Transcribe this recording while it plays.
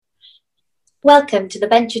Welcome to the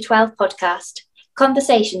V12 podcast,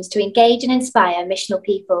 conversations to engage and inspire missional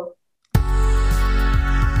people.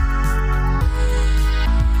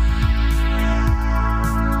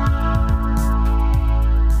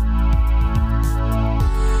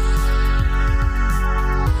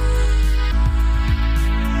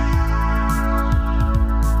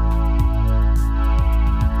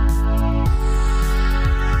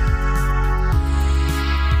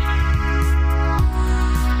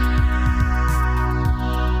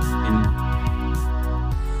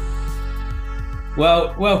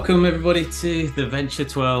 Well, welcome everybody to the Venture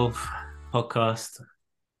 12 podcast.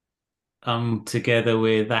 I'm together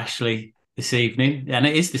with Ashley this evening, and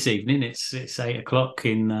it is this evening. It's 8 o'clock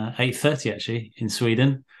in 8:30 actually in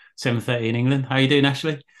Sweden, 7:30 in England. How are you doing,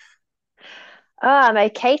 Ashley? Oh, I'm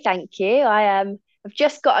okay, thank you. I've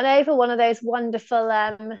just gotten over one of those wonderful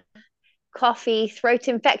coffee throat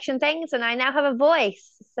infection things, and I now have a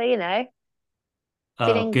voice. So, Oh,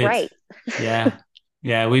 feeling good. great. Yeah,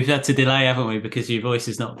 yeah. We've had to delay, haven't we, because your voice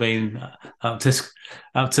has not been up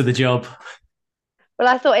to the job. Well,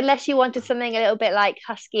 I thought unless you wanted something a little bit like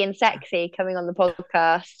husky and sexy coming on the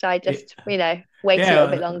podcast, I just, wait a little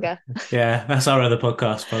bit Yeah, longer. yeah. That's our other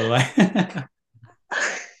podcast, by the way.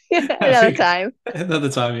 Another time. Another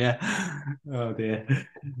time, yeah. Oh dear.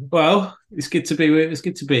 Well, it's good to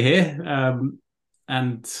be here.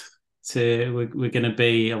 And we're going to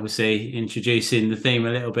be obviously introducing the theme a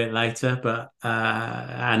little bit later, but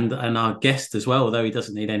and our guest as well, although he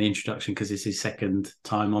doesn't need any introduction because it's his second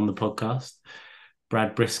time on the podcast,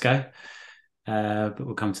 Brad Brisco. But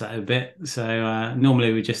we'll come to that in a bit. So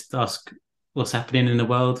normally we just ask what's happening in the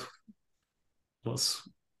world, what's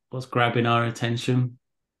grabbing our attention.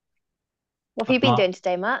 What have you been doing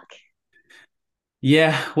today, Mark?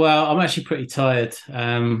 Yeah, well, I'm actually pretty tired.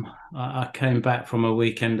 I came back from a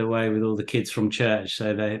weekend away with all the kids from church,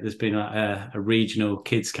 so there's been a regional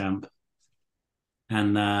kids camp,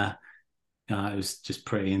 and it was just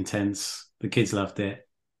pretty intense. The kids loved it.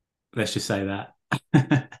 Let's just say that.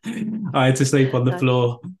 I had to sleep on the Nice.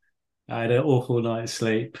 floor. I had an awful night's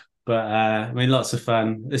sleep, but I mean, lots of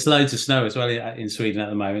fun. There's loads of snow as well in Sweden at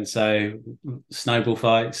the moment, so snowball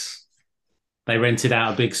fights. They rented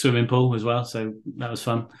out a big swimming pool as well, so that was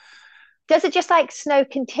fun. Does it just like snow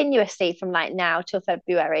continuously from like now till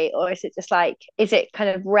February, or is it just like, is it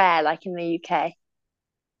kind of rare like in the UK?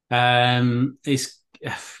 It's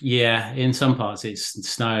yeah, in some parts it's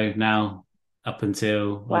snow now up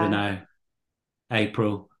until I don't Wow. know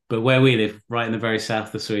April. But where we live, right in the very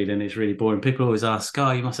south of Sweden, it's really boring. People always ask,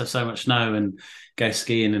 "Oh, you must have so much snow and go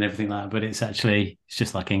skiing and everything like that." But it's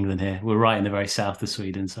just like England here. We're right in the very south of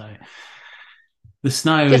Sweden, so the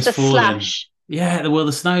snow Just is a falling. slush. Yeah, well,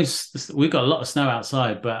 we've got a lot of snow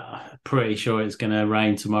outside, but I'm pretty sure it's going to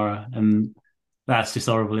rain tomorrow, and that's just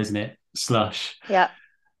horrible, isn't it? Slush. Yeah.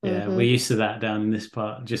 Yeah, Hmm. we're used to that down in this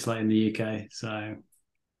part, just like in the UK. So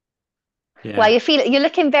Well, yeah, you're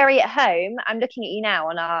looking very at home. I'm looking at you now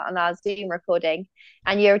on our Zoom recording,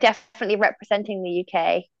 and you're definitely representing the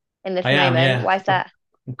UK in this I am. moment. Yeah, Why is that?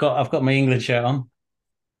 I've got my England shirt on,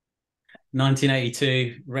 1982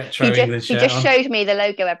 He retro just England he shirt just on. showed me the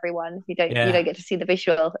logo, everyone. You don't Yeah, get to see the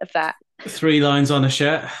visual of that. three lines on a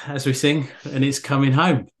shirt as we sing, and it's coming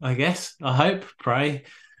home. I guess. I hope. Pray.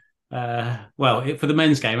 For the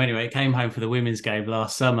men's game anyway, it came home for the women's game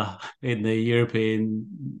last summer in the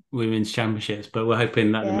European Women's Championships, but we're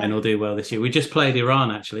hoping that the men Yeah. will do well this year. We just played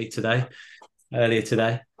Iran actually earlier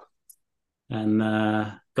today, and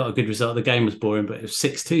got a good result. The game was boring, but it was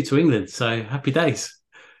 6-2 to England, so happy days.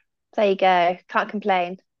 There you go. Can't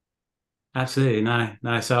complain. Absolutely, no.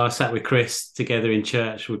 So I sat with Chris together in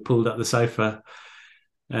church. We pulled up the sofa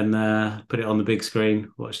and put it on the big screen,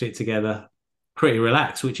 watched it together. Pretty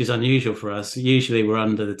relaxed, which is unusual for us. Usually we're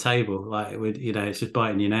under the table, like it's just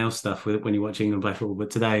biting your nail stuff when you watch England play football. But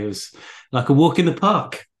today was like a walk in the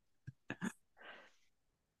park.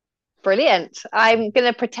 Brilliant. I'm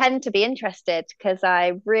gonna pretend to be interested because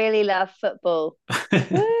I really love football.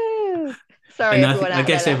 Woo! Sorry, And everyone I out there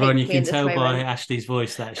guess that everyone, hates you me can in this tell by moment. Ashley's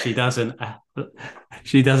voice that she doesn't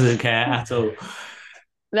care at all.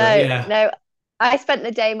 But No, yeah, no. I spent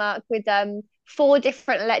the day, Mark, with four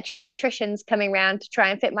different electricians coming around to try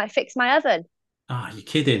and fix my oven. you're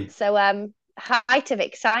kidding. So height of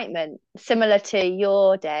excitement, similar to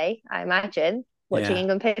your day, I imagine, watching Yeah,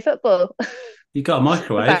 England play football, you got a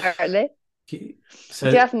microwave. apparently. I do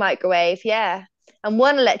So have a microwave, yeah. And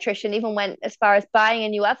one electrician even went as far as buying a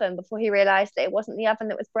new oven before he realized that it wasn't the oven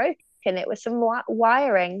that was broken, it was some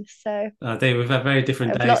wiring. So we've had very I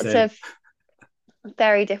different have days lots then. of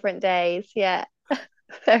very different days, yeah.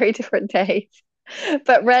 Very different days.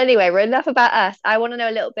 But anyway, we're enough about us. I want to know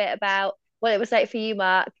a little bit about what it was like for you,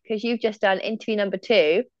 Mark, because you've just done interview number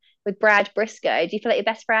 2 with Brad Brisco. Do you feel like you're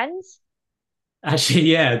best friends? Actually,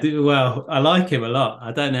 yeah. Well, I like him a lot.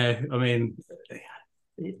 I don't know. I mean,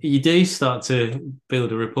 you do start to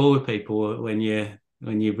build a rapport with people when you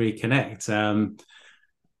reconnect.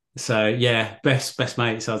 So yeah, best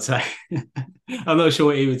mates, I'd say. I'm not sure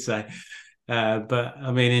what he would say, but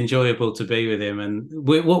I mean, enjoyable to be with him. And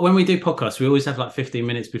when we do podcasts, we always have like 15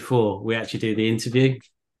 minutes before we actually do the interview.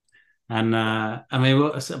 And I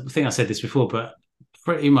mean, I think I said this before, but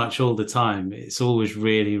pretty much all the time, it's always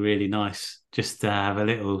really, really nice just to have a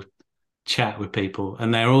little chat with people,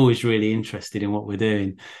 and they're always really interested in what we're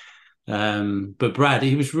doing. But Brad,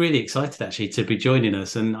 he was really excited actually to be joining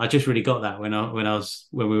us, and I just really got that when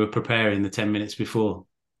we were preparing the 10 minutes before.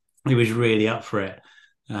 He was really up for it.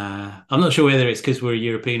 I'm not sure whether it's because we're a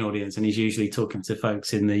European audience and he's usually talking to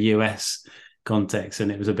folks in the US context,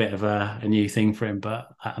 and it was a bit of a new thing for him. But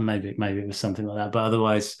maybe it was something like that. But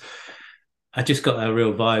otherwise, I just got a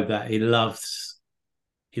real vibe that he loves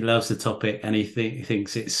the topic, and he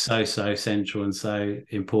thinks it's so central and so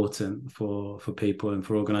important for people and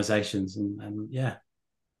for organizations, and yeah,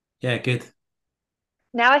 good.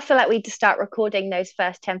 Now I feel like we need to start recording those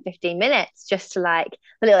first 10-15 minutes just to like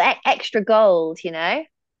a little extra gold,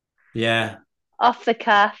 Yeah. Off the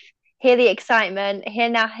cuff, hear the excitement,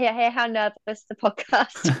 hear how nervous the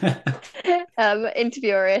podcast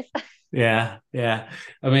interviewer is. Yeah.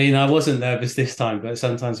 I mean, I wasn't nervous this time, but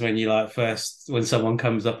sometimes when when someone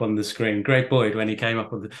comes up on the screen, Greg Boyd, when he came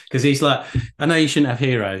up because he's like, I know you shouldn't have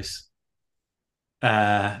heroes.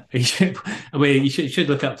 You should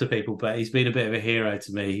look up to people, but he's been a bit of a hero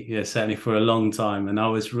to me, certainly for a long time. And I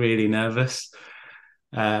was really nervous.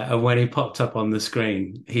 And when he popped up on the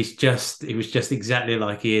screen, he was just exactly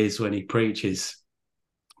like he is when he preaches.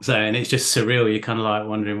 So, and it's just surreal. You're kind of like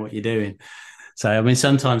wondering what you're doing. So, I mean,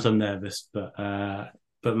 sometimes I'm nervous, but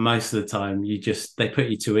most of the time they put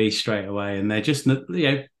you to ease straight away, and they're just,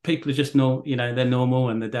 people are just normal, they're normal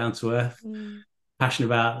and they're down to earth, passionate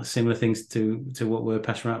about similar things to what we're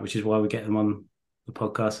passionate about, which is why we get them on the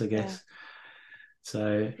podcast, I guess. Yeah.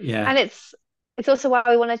 So, yeah. And it's also why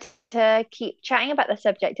we wanted to keep chatting about the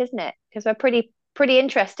subject, isn't it? Because we're pretty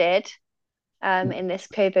interested in this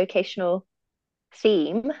co-vocational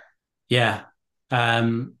theme. Yeah.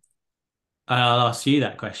 I'll ask you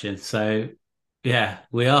that question. So, yeah,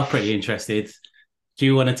 we are pretty interested. Do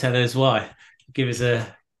you want to tell us why? Give us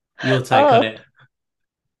your take on it.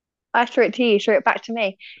 I threw it to you, threw it back to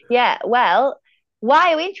me. Yeah, well,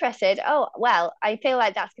 why are we interested? Oh, well, I feel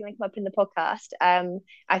like that's going to come up in the podcast.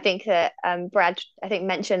 I think that Brad,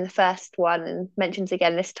 mentioned the first one and mentions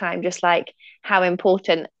again this time, just like how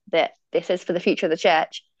important that this is for the future of the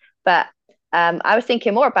church. But I was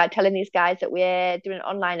thinking more about telling these guys that we're doing an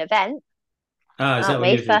online event. Oh, is that what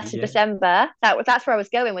you're 1st of December. That's where I was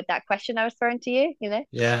going with that question I was throwing to you,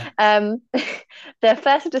 Yeah. The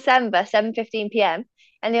 1st of December, 7:15 p.m.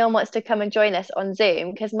 Anyone wants to come and join us on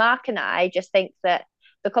Zoom, because Mark and I just think that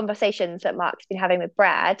the conversations that Mark's been having with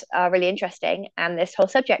Brad are really interesting, and this whole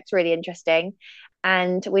subject's really interesting,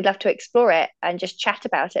 and we'd love to explore it and just chat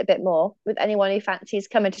about it a bit more with anyone who fancies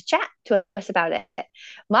coming to chat to us about it.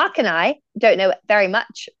 Mark and I don't know very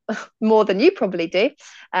much more than you probably do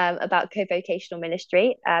about co-vocational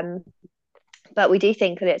ministry, but we do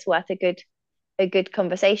think that it's worth a good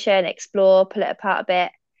conversation, explore, pull it apart a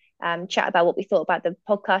bit, chat about what we thought about the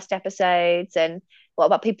podcast episodes, and what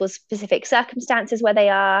about people's specific circumstances where they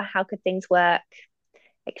are, how could things work,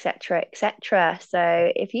 etc.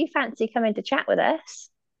 So if you fancy coming to chat with us,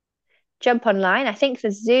 jump online. I think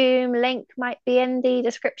the Zoom link might be in the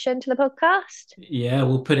description to the podcast. Yeah,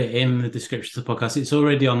 we'll put it in the description to the podcast. It's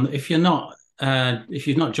already on. If you've not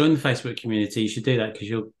joined the Facebook community, you should do that,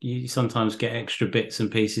 because you sometimes get extra bits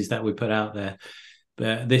and pieces that we put out there.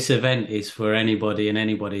 But this event is for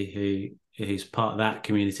anybody who's part of that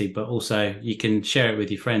community, but also you can share it with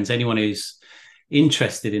your friends. Anyone who's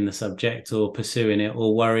interested in the subject or pursuing it,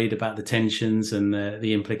 or worried about the tensions and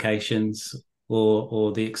the implications,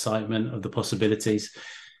 or the excitement of the possibilities,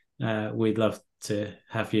 we'd love to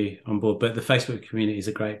have you on board. But the Facebook community is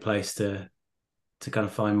a great place to kind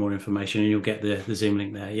of find more information, and you'll get the Zoom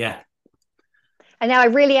link there. Yeah. And now I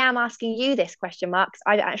really am asking you this question, Mark, because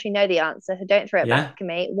I don't actually know the answer, so don't throw it back at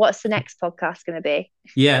me. What's the next podcast going to be?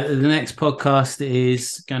 Yeah, the next podcast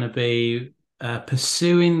is going to be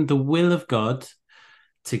Pursuing the Will of God,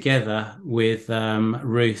 together with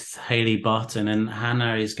Ruth Haley Barton, and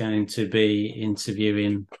Hannah is going to be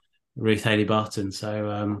interviewing Ruth Haley Barton.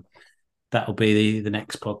 So that'll be the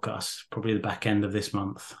next podcast, probably the back end of this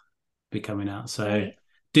month, be coming out. So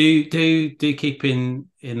do keep in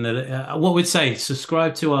the what we'd say,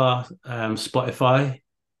 subscribe to our Spotify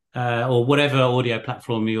or whatever audio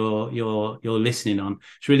platform you're listening on.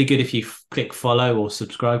 It's really good if you click follow or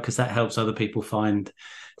subscribe, because that helps other people find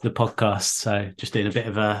the podcast. So just doing a bit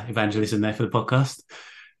of evangelism there for the podcast.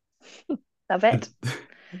 Love it.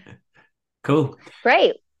 Cool.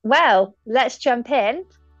 Great. Well, let's jump in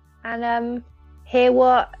and hear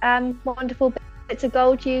what wonderful bits of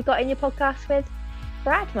gold you got in your podcast with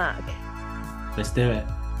Brad, Mark. Let's do it.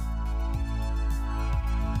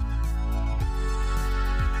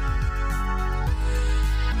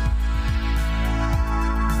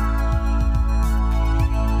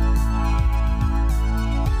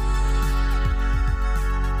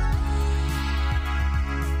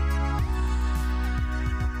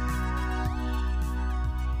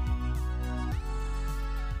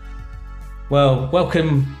 Well,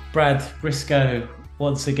 welcome, Brad Brisco,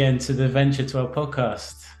 once again to the V12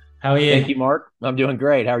 podcast. How are you? Thank you, Mark. I'm doing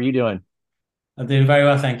great. How are you doing? I'm doing very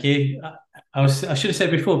well, thank you. I should have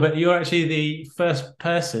said before, but you're actually the first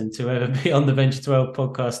person to ever be on the V12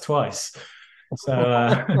 podcast twice.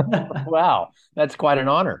 So, wow, that's quite an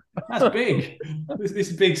honor. That's big. This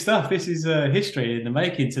is big stuff. This is history in the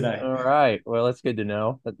making today. All right. Well, that's good to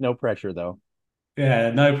know. No pressure, though.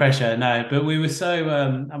 Yeah, no pressure, no. But we were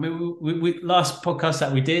so. I mean, we last podcast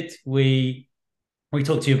that we did, we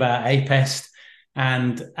talked to you about APEST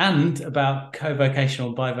and about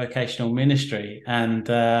co-vocational, bivocational ministry, and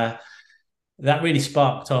that really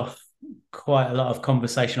sparked off quite a lot of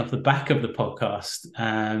conversation off the back of the podcast.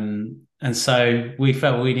 And so we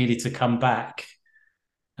felt we needed to come back,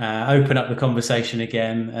 open up the conversation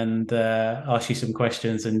again, and ask you some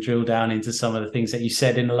questions and drill down into some of the things that you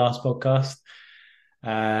said in the last podcast.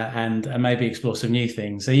 And maybe explore some new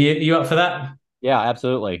things. Are you up for that? Yeah,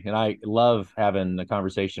 absolutely. And I love having the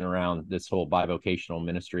conversation around this whole bivocational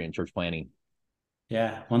ministry and church planting.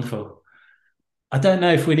 Yeah, wonderful. I don't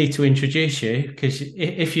know if we need to introduce you, because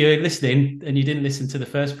if you're listening and you didn't listen to the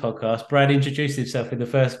first podcast, Brad introduced himself in the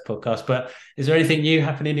first podcast. But is there anything new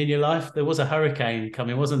happening in your life? There was a hurricane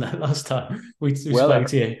coming, wasn't there, last time we spoke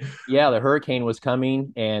to you? Yeah, the hurricane was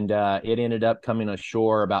coming, and it ended up coming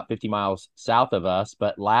ashore about 50 miles south of us.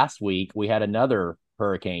 But last week we had another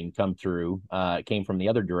hurricane come through. It came from the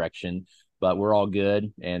other direction, but we're all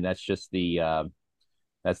good. And that's just the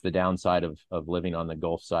downside of living on the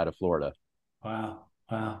Gulf side of Florida. Wow.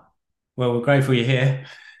 Well, we're grateful you're here.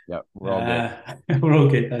 Yeah, we're all good. We're all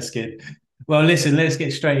good. That's good. Well, listen, let's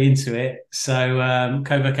get straight into it. So,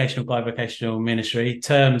 co-vocational, bivocational ministry,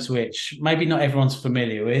 terms which maybe not everyone's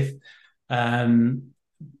familiar with.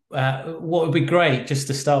 What would be great, just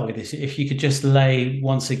to start with, is if you could just lay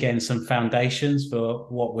once again some foundations for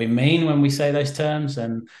what we mean when we say those terms,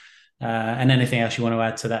 and anything else you want to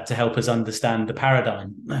add to that to help us understand the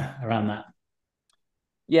paradigm around that.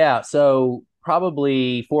 Yeah, so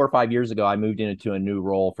probably 4 or 5 years ago, I moved into a new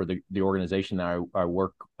role for the organization that I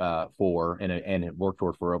work for and have worked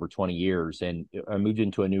for over 20 years. And I moved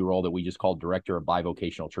into a new role that we just called Director of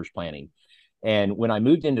Bivocational Church Planting. And when I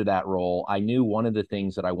moved into that role, I knew one of the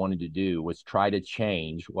things that I wanted to do was try to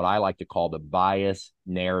change what I like to call the bias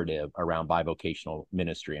narrative around bivocational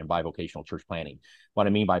ministry and bivocational church planting. What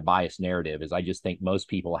I mean by bias narrative is I just think most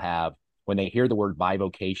people have, when they hear the word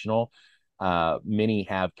bivocational, many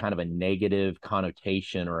have kind of a negative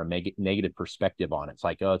connotation or a negative perspective on it. It's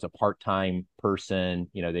like, oh, it's a part-time person.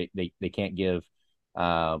 You know, they can't give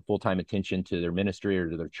full-time attention to their ministry or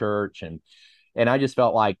to their church. And I just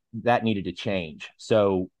felt like that needed to change.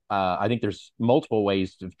 So I think there's multiple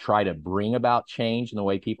ways to try to bring about change in the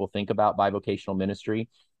way people think about bivocational ministry.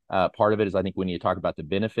 Part of it is I think we need to talk about the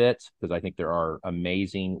benefits, because I think there are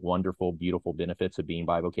amazing, wonderful, beautiful benefits of being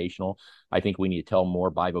bivocational. I think we need to tell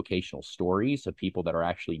more bivocational stories of people that are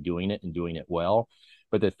actually doing it and doing it well.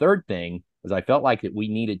 But the third thing is I felt like that we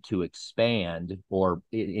needed to expand, or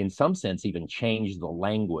in some sense even change the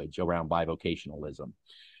language around bivocationalism.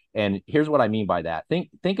 And here's what I mean by that.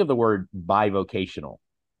 Think of the word bivocational.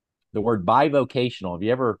 The word bivocational,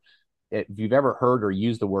 if you've ever heard or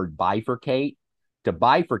used the word bifurcate, to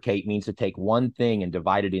bifurcate means to take one thing and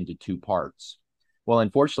divide it into two parts. Well,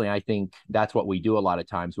 unfortunately, I think that's what we do a lot of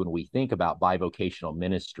times when we think about bivocational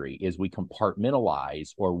ministry, is we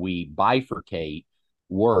compartmentalize or we bifurcate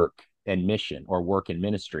work and mission, or work and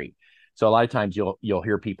ministry. So a lot of times you'll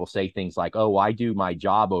hear people say things like, oh, I do my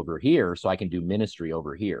job over here so I can do ministry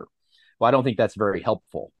over here. Well, I don't think that's very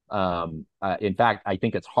helpful. In fact, I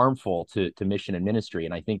think it's harmful to mission and ministry.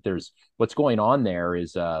 And I think what's going on there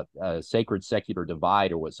is a sacred secular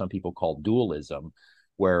divide, or what some people call dualism,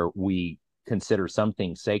 where we consider some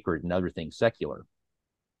things sacred and other things secular.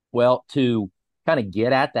 Well, to kind of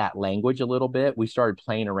get at that language a little bit, we started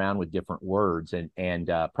playing around with different words. And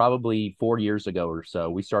probably 4 years ago or so,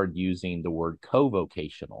 we started using the word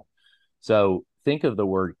co-vocational. So think of the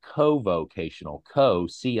word co-vocational. Co,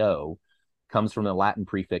 comes from the Latin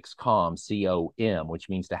prefix com, com, which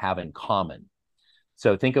means to have in common.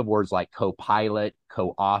 So think of words like co-pilot,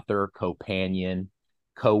 co-author, companion,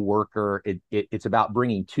 co-worker. It's about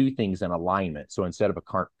bringing two things in alignment. So instead of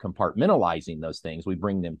compartmentalizing those things, we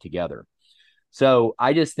bring them together. So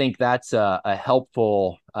I just think that's a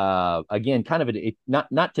helpful, again, kind of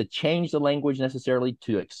not to change the language necessarily,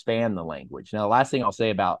 to expand the language. Now, the last thing I'll say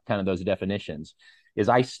about kind of those definitions is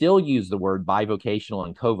I still use the word bivocational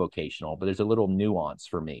and co-vocational, but there's a little nuance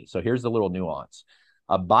for me. So here's the little nuance.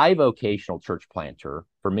 A bivocational church planter,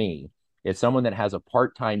 for me, is someone that has a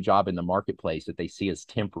part-time job in the marketplace that they see as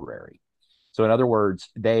temporary. So in other words,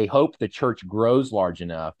 they hope the church grows large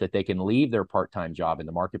enough that they can leave their part-time job in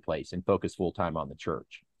the marketplace and focus full-time on the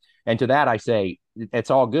church. And to that, I say,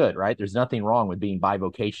 it's all good, right? There's nothing wrong with being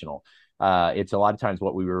bivocational. It's a lot of times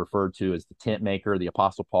what we refer to as the tent maker, the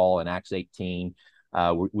Apostle Paul in Acts 18.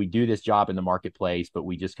 We do this job in the marketplace, but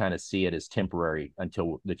we just kind of see it as temporary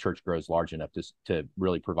until the church grows large enough to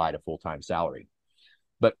really provide a full-time salary.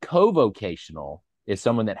 But co-vocational is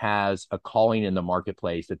someone that has a calling in the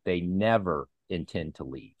marketplace that they never intend to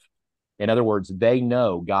leave. In other words, they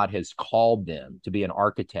know God has called them to be an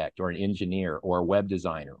architect or an engineer or a web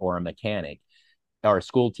designer or a mechanic or a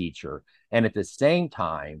school teacher. And at the same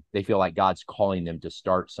time, they feel like God's calling them to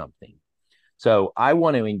start something. So I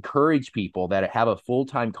want to encourage people that have a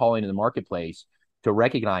full-time calling in the marketplace to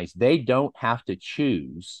recognize they don't have to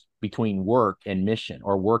choose between work and mission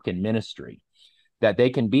or work and ministry, that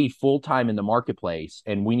they can be full-time in the marketplace,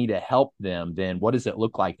 and we need to help them. Then what does it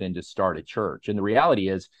look like then to start a church? And the reality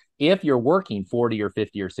is, if you're working 40 or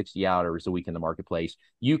 50 or 60 hours a week in the marketplace,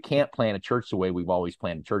 you can't plan a church the way we've always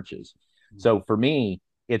planned churches. So for me,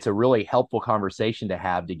 it's a really helpful conversation to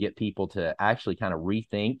have to get people to actually kind of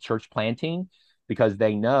rethink church planting, because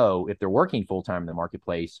they know if they're working full-time in the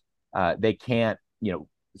marketplace, they can't,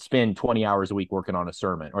 spend 20 hours a week working on a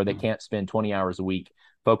sermon, or they can't spend 20 hours a week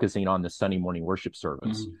focusing on the Sunday morning worship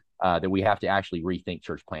service, that we have to actually rethink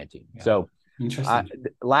church planting. Yeah. So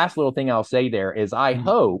last little thing I'll say there is I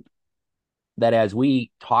hope that as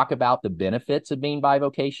we talk about the benefits of being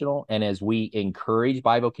bivocational, and as we encourage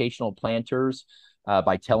bivocational planters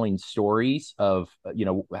by telling stories of,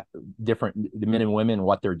 different men and women,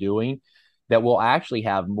 what they're doing, that we'll actually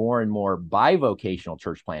have more and more bivocational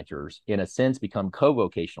church planters, in a sense, become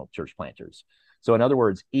co-vocational church planters. So in other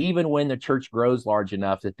words, even when the church grows large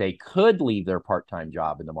enough that they could leave their part-time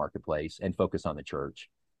job in the marketplace and focus on the church,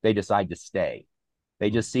 they decide to stay. They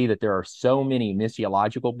just see that there are so many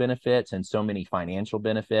missiological benefits and so many financial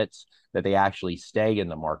benefits that they actually stay in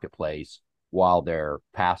the marketplace while they're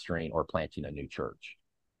pastoring or planting a new church.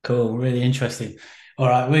 Cool. Really interesting. All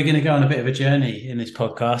right. We're going to go on a bit of a journey in this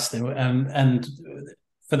podcast. And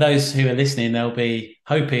for those who are listening, they'll be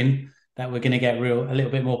hoping that we're going to get a little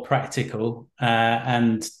bit more practical,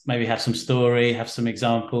 and maybe have some story, have some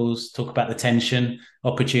examples, talk about the tension,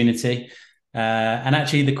 opportunity. And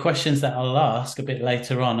actually, the questions that I'll ask a bit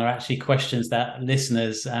later on are actually questions that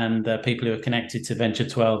listeners and people who are connected to Venture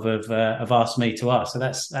 12 have asked me to ask. So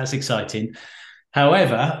that's exciting.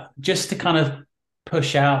 However, just to kind of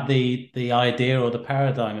push out the idea or the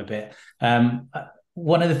paradigm a bit,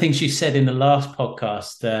 one of the things you said in the last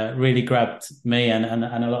podcast really grabbed me and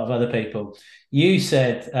a lot of other people. You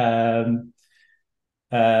said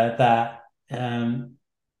that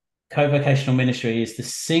co-vocational ministry is the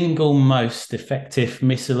single most effective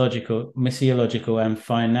missiological and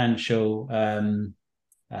financial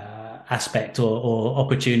aspect or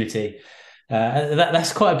opportunity.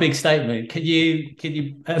 That's quite a big statement. Can you?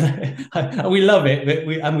 We love it,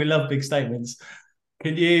 we love big statements. Do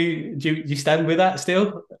you stand with that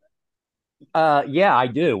still? Yeah, I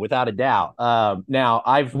do, without a doubt. Now,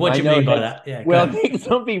 what do you mean by that? Yeah, well, I think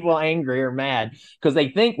some people are angry or mad because they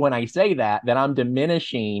think when I say that I'm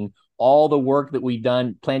diminishing all the work that we've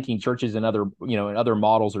done planting churches and other, in other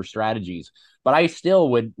models or strategies. But I still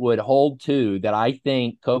would hold to that. I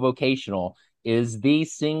think co-vocational is the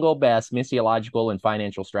single best missiological and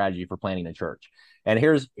financial strategy for planting a church. And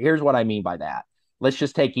here's what I mean by that. Let's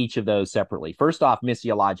just take each of those separately. First off,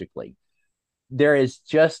 missiologically, there is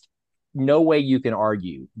just no way you can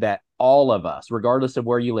argue that all of us, regardless of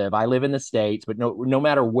where you live, I live in the States, but no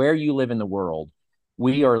matter where you live in the world,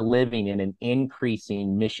 we are living in an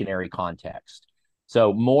increasing missionary context.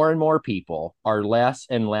 So more and more people are less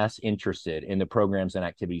and less interested in the programs and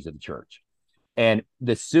activities of the church. And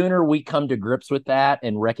the sooner we come to grips with that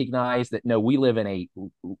and recognize that, no, we live in a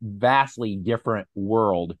vastly different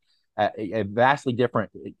world, a vastly different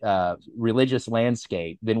religious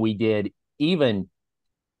landscape than we did even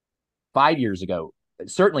 5 years ago,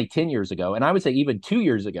 certainly 10 years ago. And I would say even 2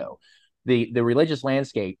 years ago, the religious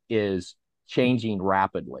landscape is changing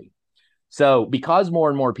rapidly. So because more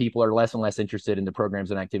and more people are less and less interested in the programs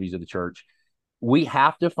and activities of the church, we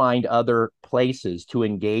have to find other places to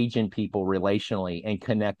engage in people relationally and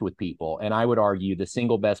connect with people. And I would argue the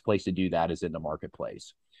single best place to do that is in the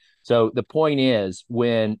marketplace. So the point is,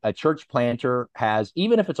 when a church planter has,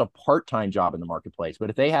 even if it's a part-time job in the marketplace, but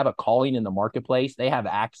if they have a calling in the marketplace, they have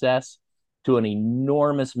access to an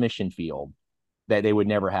enormous mission field that they would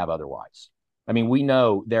never have otherwise. I mean, we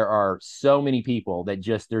know there are so many people that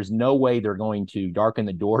just, there's no way they're going to darken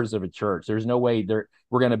the doors of a church. There's no way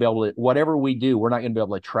we're going to be able to, whatever we do, we're not going to be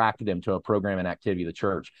able to attract them to a program and activity of the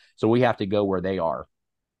church. So we have to go where they are.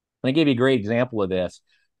 Let me give you a great example of this.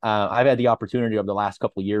 I've had the opportunity over the last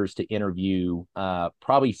couple of years to interview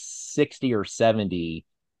probably 60 or 70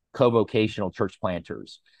 co-vocational church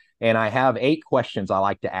planters. And I have 8 questions I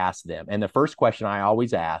like to ask them. And the first question I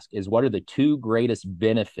always ask is, what are the 2 greatest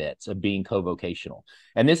benefits of being co-vocational?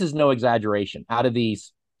 And this is no exaggeration. Out of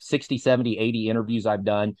these 60, 70, 80 interviews I've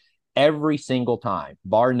done, every single time,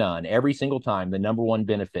 bar none, every single time, the number one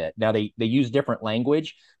benefit. Now, they use different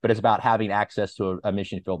language, but it's about having access to a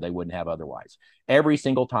mission field they wouldn't have otherwise. Every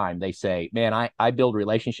single time they say, man, I build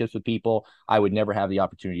relationships with people I would never have the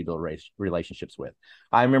opportunity to build relationships with.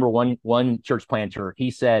 I remember one church planter, he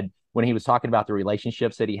said, when he was talking about the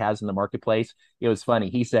relationships that he has in the marketplace, it was funny.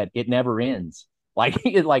 He said, it never ends. Like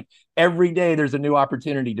every day there's a new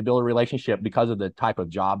opportunity to build a relationship because of the type of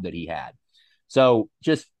job that he had. So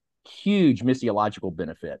just huge missiological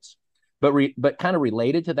benefits. But kind of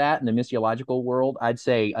related to that in the missiological world, I'd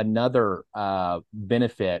say another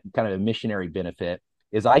benefit, kind of a missionary benefit,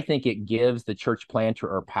 is I think it gives the church planter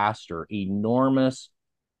or pastor enormous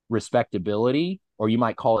respectability, or you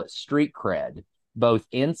might call it street cred, both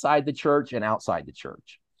inside the church and outside the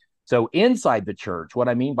church. So inside the church, what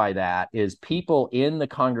I mean by that is people in the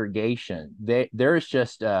congregation, there's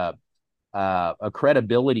just a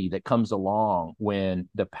credibility that comes along when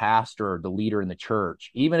the pastor or the leader in the church,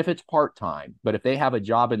 even if it's part-time, but if they have a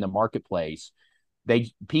job in the marketplace,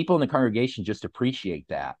 people in the congregation just appreciate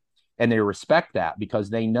that. And they respect that because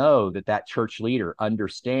they know that church leader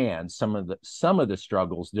understands some of the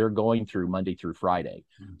struggles they're going through Monday through Friday.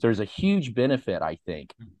 So there's a huge benefit, I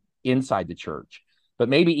think, inside the church. But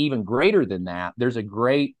maybe even greater than that, there's a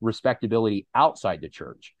great respectability outside the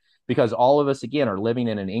church, because all of us, again, are living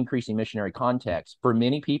in an increasing missionary context. For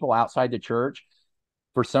many people outside the church,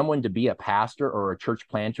 for someone to be a pastor or a church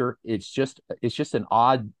planter, it's just an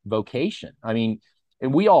odd vocation. I mean,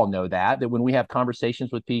 and we all know that when we have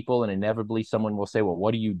conversations with people and inevitably someone will say, well,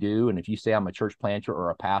 what do you do? And if you say I'm a church planter or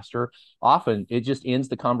a pastor, often it just ends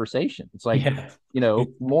the conversation. It's like,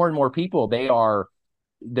 more and more people,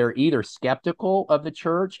 they're either skeptical of the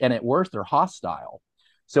church, and at worst, they're hostile.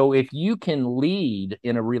 So if you can lead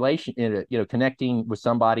in a relation, connecting with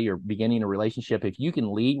somebody or beginning a relationship, if you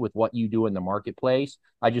can lead with what you do in the marketplace,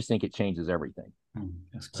 I just think it changes everything.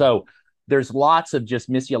 So there's lots of just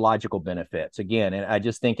missiological benefits again. And I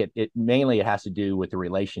just think it mainly has to do with the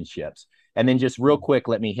relationships. And then just real quick,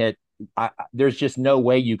 let me hit, there's just no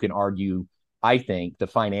way you can argue, I think, the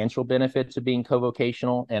financial benefits of being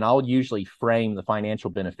co-vocational. And I'll usually frame the financial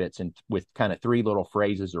benefits with kind of 3 little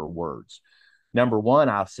phrases or words. Number one,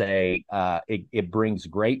 I'll say it brings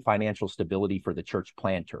great financial stability for the church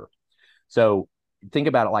planter. So think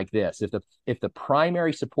about it like this. If the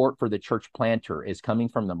primary support for the church planter is coming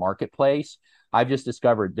from the marketplace, I've just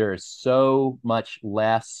discovered there is so much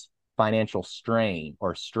less financial strain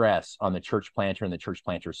or stress on the church planter and the church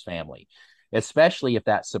planter's family, especially if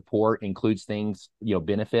that support includes things,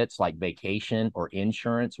 benefits like vacation or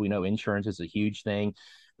insurance. We know insurance is a huge thing.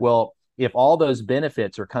 Well, if all those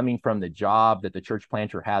benefits are coming from the job that the church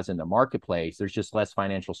planter has in the marketplace, there's just less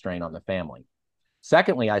financial strain on the family.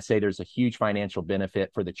 Secondly, I say there's a huge financial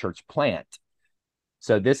benefit for the church plant.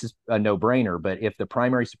 So this is a no-brainer, but if the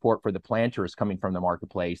primary support for the planter is coming from the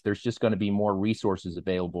marketplace, there's just going to be more resources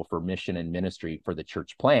available for mission and ministry for the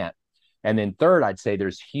church plant. And then third, I'd say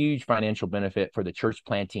there's huge financial benefit for the church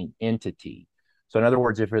planting entity. So in other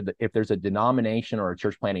words, if there's a denomination or a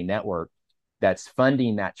church planting network that's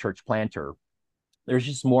funding that church planter, there's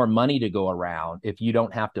just more money to go around if you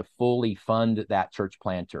don't have to fully fund that church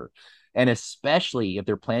planter. And especially if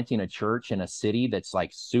they're planting a church in a city that's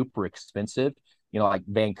like super expensive, like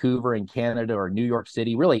Vancouver in Canada or New York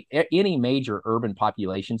City, really any major urban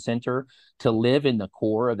population center, to live in the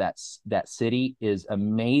core of that city is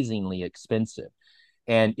amazingly expensive.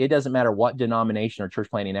 And it doesn't matter what denomination or church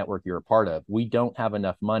planting network you're a part of. We don't have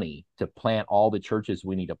enough money to plant all the churches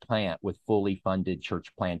we need to plant with fully funded church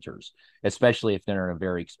planters, especially if they're in a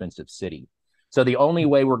very expensive city. So the only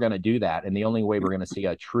way we're going to do that, and the only way we're going to see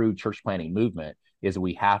a true church planting movement, is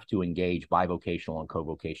we have to engage bivocational and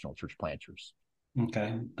co-vocational church planters.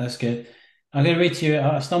 Okay, that's good. I'm going to read to you.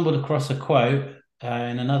 I stumbled across a quote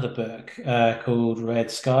in another book called Red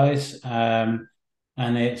Skies.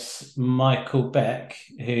 And it's Michael Beck,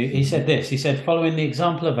 who he said this. He said, following the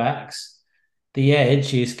example of Acts, the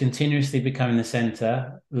edge is continuously becoming the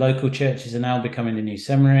center. Local churches are now becoming the new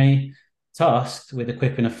seminary, tasked with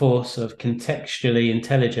equipping a force of contextually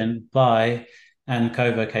intelligent bi and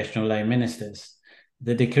co-vocational lay ministers.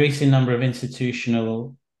 The decreasing number of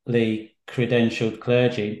institutionally credentialed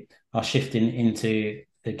clergy are shifting into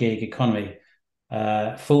the gig economy.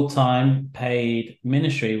 Full-time paid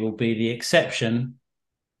ministry will be the exception,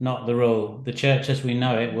 not the rule. The church as we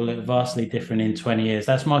know it will look vastly different in 20 years.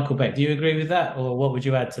 That's Michael Beck. Do you agree with that, or what would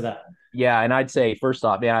you add to that? Yeah, and I'd say, first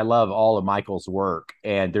off, man, I love all of Michael's work.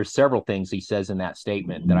 And there's several things he says in that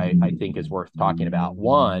statement that I think is worth talking about.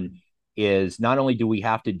 One is, not only do we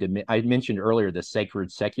have to, I mentioned earlier the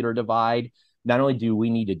sacred secular divide. Not only do we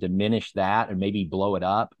need to diminish that and maybe blow it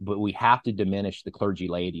up, but we have to diminish the clergy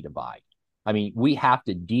laity divide. I mean, we have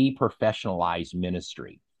to deprofessionalize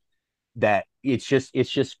ministry. That it's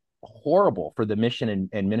just horrible for the mission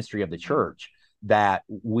and ministry of the church that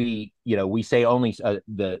we say only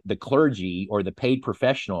the clergy or the paid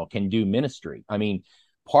professional can do ministry. I mean,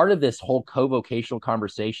 part of this whole co-vocational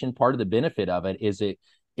conversation, part of the benefit of it is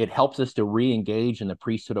it helps us to re-engage in the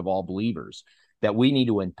priesthood of all believers, that we need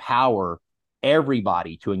to empower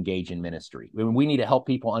everybody to engage in ministry. I mean, we need to help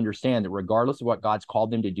people understand that regardless of what God's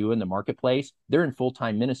called them to do in the marketplace, they're in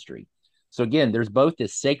full-time ministry. So again, there's both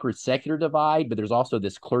this sacred secular divide, but there's also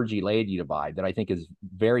this clergy laity divide that I think is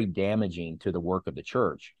very damaging to the work of the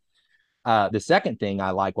church. The second thing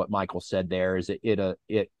I like what Michael said there is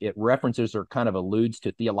it references or kind of alludes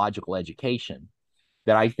to theological education.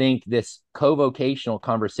 That I think this co-vocational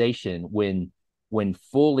conversation, when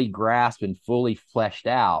fully grasped and fully fleshed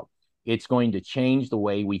out, it's going to change the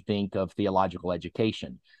way we think of theological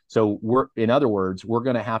education. So in other words, we're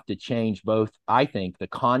going to have to change both, I think, the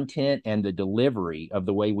content and the delivery of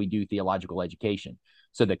the way we do theological education.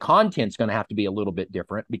 So the content's going to have to be a little bit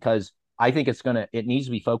different, because I think it needs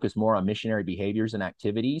to be focused more on missionary behaviors and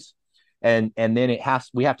activities. And then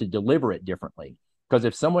we have to deliver it differently. Because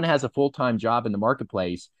if someone has a full-time job in the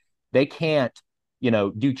marketplace, they can't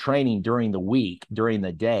do training during the week, during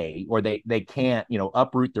the day, or they can't,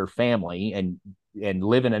 uproot their family and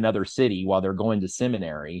live in another city while they're going to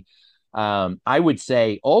seminary. I would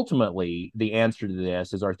say ultimately the answer to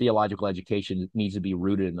this is our theological education needs to be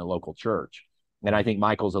rooted in the local church. And I think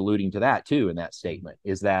Michael's alluding to that too in that statement,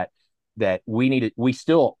 is that we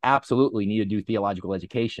still absolutely need to do theological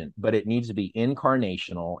education, but it needs to be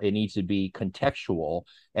incarnational, it needs to be contextual,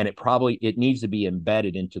 and it needs to be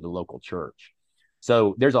embedded into the local church.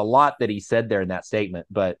 So there's a lot that he said there in that statement,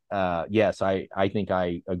 but yes, I think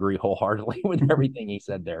I agree wholeheartedly with everything he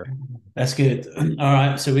said there. That's good. All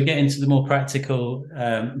right, so we get into the more practical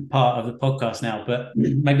part of the podcast now, but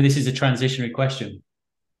maybe this is a transitionary question.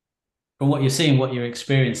 From what you're seeing, what you're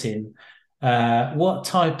experiencing, what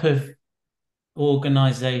type of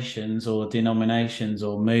organizations or denominations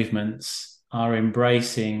or movements are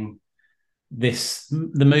embracing the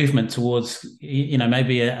movement towards,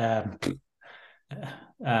 maybe a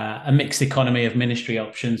mixed economy of ministry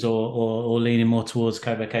options, or leaning more towards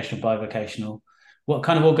co-vocational, bivocational? What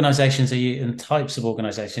kind of organizations and types of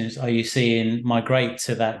organizations are you seeing migrate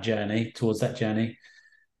to that journey, towards that journey?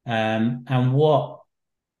 And what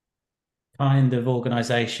kind of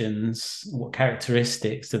organizations, what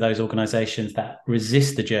characteristics do those organizations that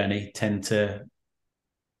resist the journey tend to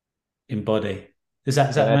embody? Does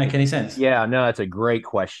that make any sense? Yeah, no, that's a great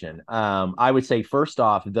question. I would say, first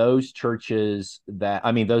off, those churches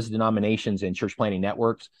those denominations and church planting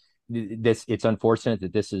networks, it's unfortunate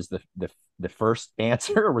that this is the first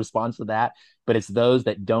answer or response to that, but it's those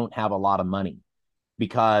that don't have a lot of money,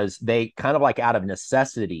 because they kind of, like, out of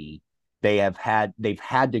necessity, they've had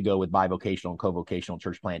to go with bivocational and co-vocational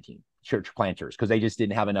church planters, because they just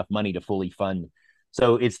didn't have enough money to fully fund.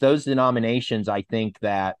 So it's those denominations, I think,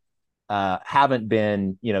 that haven't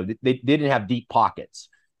been, they didn't have deep pockets,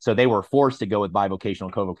 so they were forced to go with bivocational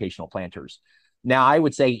and co-vocational planters. Now, I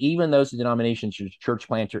would say even those denominations, church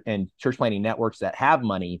planter and church planting networks that have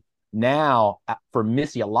money, Now, for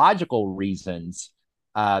missiological reasons,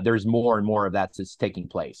 there's more and more of that that's taking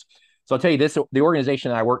place. So I'll tell you this: the organization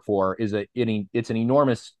that I work for is it's an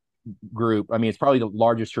enormous group. I mean, it's probably the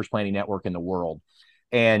largest church planting network in the world,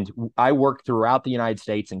 and I work throughout the United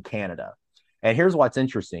States and Canada. And here's what's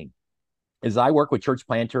interesting: is I work with church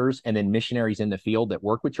planters and then missionaries in the field that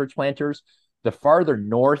work with church planters. The farther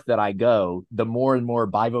north that I go, the more and more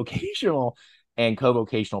bivocational and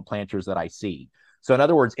co-vocational planters that I see. So in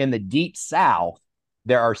other words, in the deep South,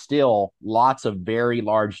 there are still lots of very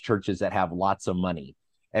large churches that have lots of money.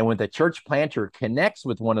 And when the church planter connects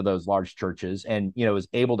with one of those large churches and, is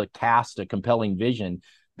able to cast a compelling vision,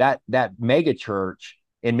 that mega church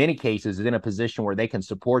in many cases is in a position where they can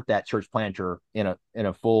support that church planter in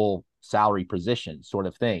a full salary position sort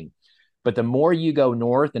of thing. But the more you go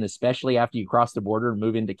north, and especially after you cross the border and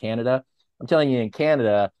move into Canada, I'm telling you, in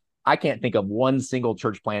Canada, I can't think of one single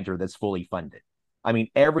church planter that's fully funded. I mean,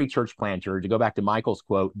 every church planter, to go back to Michael's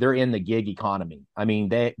quote, they're in the gig economy. I mean,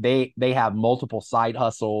 they have multiple side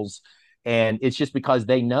hustles, and it's just because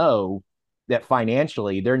they know that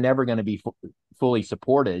financially they're never going to be fully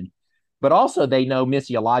supported. But also they know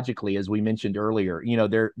missiologically, as we mentioned earlier,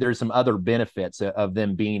 there's some other benefits of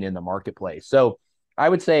them being in the marketplace. So I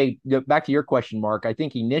would say, back to your question, Mark, I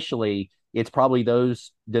think initially it's probably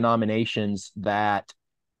those denominations that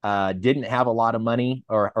didn't have a lot of money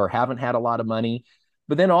or haven't had a lot of money.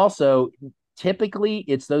 But then also, typically,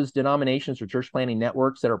 it's those denominations or church planting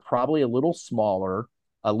networks that are probably a little smaller,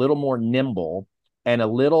 a little more nimble, and a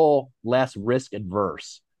little less risk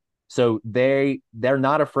adverse. So they're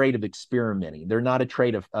not afraid of experimenting. They're not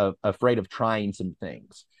afraid of trying some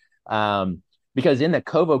things. Because in the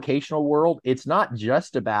co-vocational world, it's not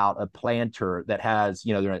just about a planter that has,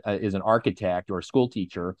 is an architect or a school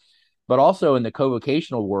teacher, but also in the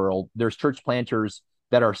co-vocational world, there's church planters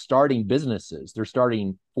that are starting businesses. They're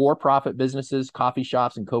starting for-profit businesses, coffee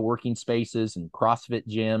shops and co-working spaces and CrossFit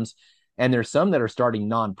gyms. And there's some that are starting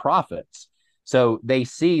nonprofits. So they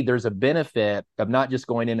see there's a benefit of not just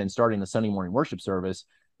going in and starting the Sunday morning worship service,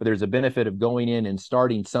 but there's a benefit of going in and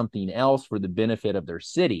starting something else for the benefit of their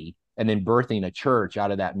city and then birthing a church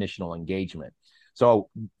out of that missional engagement. So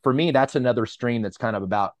for me, that's another stream that's kind of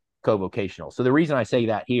about co-vocational. So the reason I say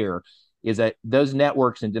that here is that those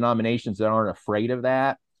networks and denominations that aren't afraid of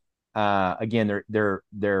that, again, they're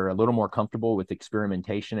a little more comfortable with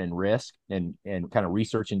experimentation and risk and kind of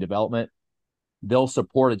research and development. They'll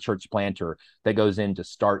support a church planter that goes in to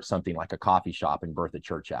start something like a coffee shop and birth a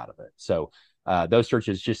church out of it. So those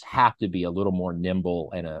churches just have to be a little more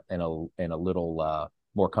nimble and a little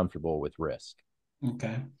more comfortable with risk.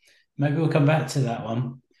 Okay, maybe we'll come back to that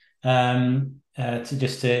one.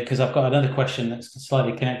 Because I've got another question that's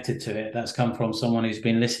slightly connected to it. That's come from someone who's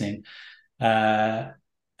been listening. But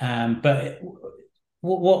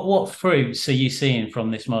what fruits are you seeing from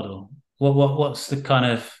this model? What's the kind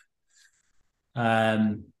of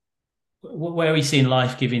where are we seeing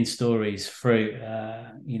life-giving stories, fruit,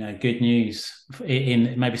 good news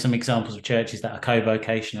in maybe some examples of churches that are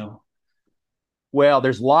co-vocational? Well,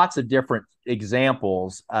 there's lots of different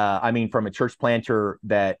examples. I mean, from a church planter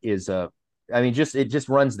that is it just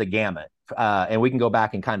runs the gamut. And we can go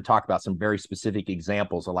back and kind of talk about some very specific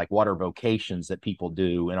examples of like what are vocations that people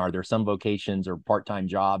do, and are there some vocations or part-time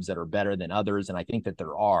jobs that are better than others? And I think that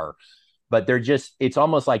there are, but it's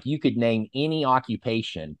almost like you could name any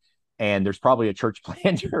occupation and there's probably a church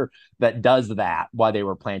planter that does that while they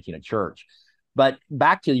were planting a church. But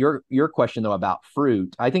back to your question, though, about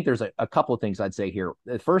fruit, I think there's a couple of things I'd say here.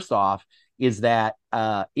 First off is that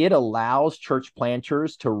it allows church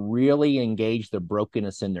planters to really engage the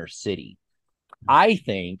brokenness in their city. I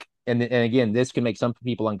think, and again, this can make some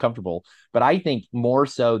people uncomfortable, but I think more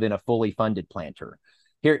so than a fully funded planter.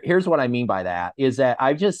 Here's what I mean by that, is that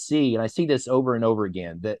I see this over and over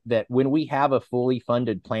again, that when we have a fully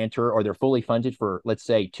funded planter, or they're fully funded for, let's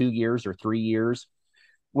say, 2 years or 3 years,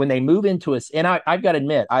 when they move into us, and I've got to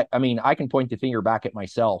admit, I mean, I can point the finger back at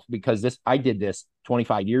myself because I did this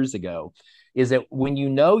 25 years ago, is that when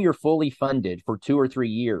you're fully funded for 2 or 3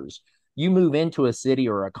 years, you move into a city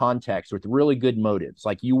or a context with really good motives.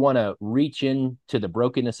 Like you want to reach into the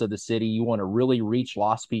brokenness of the city. You want to really reach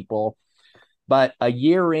lost people. But a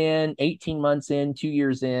year in, 18 months in, 2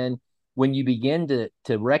 years in, when you begin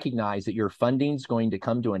to recognize that your funding is going to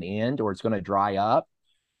come to an end or it's going to dry up,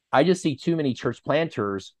 I just see too many church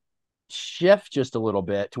planters shift just a little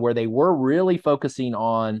bit to where they were really focusing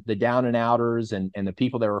on the down and outers and the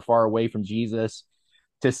people that were far away from Jesus,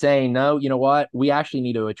 to saying, no, you know what? We actually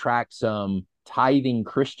need to attract some tithing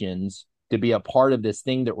Christians to be a part of this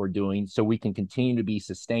thing that we're doing so we can continue to be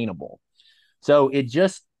sustainable. So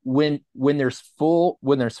when there's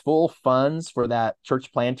full funds for that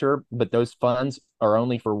church planter, but those funds are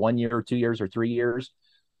only for 1 year or 2 years or 3 years,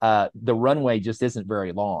 the runway just isn't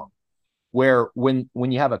very long. Where when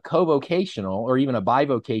you have a co-vocational or even a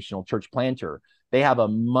bivocational church planter, they have a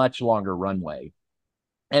much longer runway,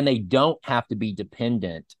 and they don't have to be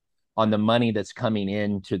dependent on the money that's coming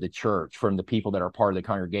into the church from the people that are part of the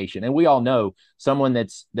congregation. And we all know someone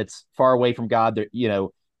that's far away from God, that, you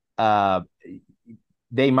know,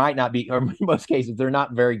 they might not be, or in most cases, they're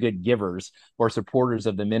not very good givers or supporters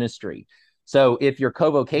of the ministry. So if you're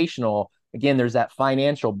co-vocational, again, there's that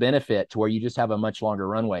financial benefit to where you just have a much longer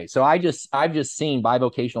runway. So I've just seen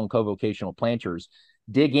bivocational and co-vocational planters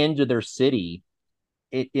dig into their city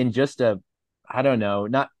in just a, I don't know,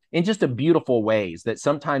 not in just a beautiful ways that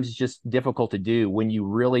sometimes it's just difficult to do when you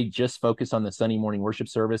really just focus on the Sunday morning worship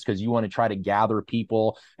service, because you want to try to gather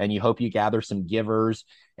people and you hope you gather some givers.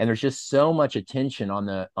 And there's just so much attention on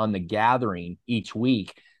the gathering each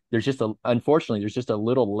week. Unfortunately, there's just a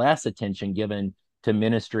little less attention given to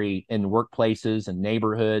ministry in workplaces and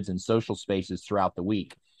neighborhoods and social spaces throughout the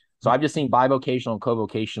week. So I've just seen bivocational and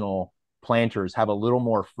co-vocational planters have a little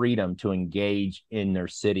more freedom to engage in their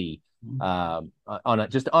city on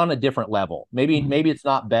a different level. Maybe it's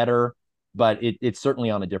not better, but it's certainly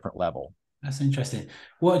on a different level. That's interesting.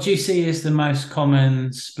 What do you see as the most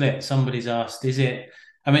common split? Somebody's asked, is it,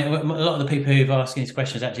 I mean, a lot of the people who've asked these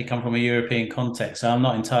questions actually come from a European context, so I'm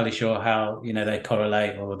not entirely sure how, you know, they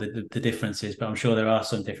correlate or the differences, but I'm sure there are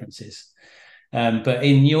some differences. But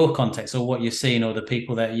in your context, or what you're seeing, or the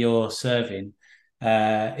people that you're serving,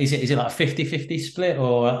 is it like a 50-50 split,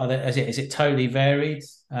 or is it totally varied?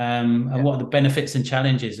 And what are the benefits and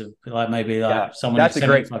challenges of someone that's who's a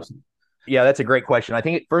great 75%? Yeah, that's a great question. I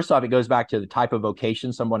think first off, it goes back to the type of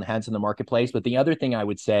vocation someone has in the marketplace. But the other thing I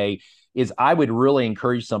would say is I would really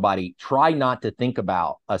encourage somebody, try not to think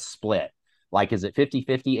about a split. Like, is it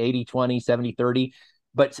 50-50, 80-20, 70-30?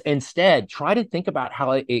 But instead, try to think about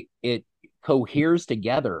how it coheres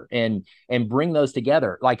together and bring those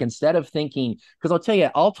together. Like, instead of thinking, because I'll tell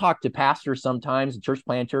you, I'll talk to pastors sometimes, church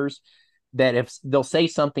planters, that if they'll say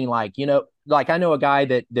something like, you know, like I know a guy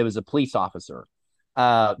that was a police officer.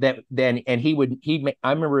 I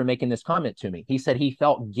remember him making this comment to me. He said he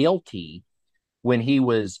felt guilty when he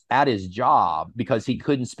was at his job because he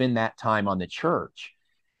couldn't spend that time on the church.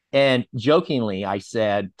 And jokingly, I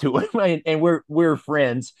said to him, and we're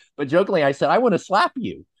friends, but jokingly, I said, I want to slap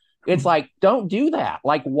you. It's like, don't do that.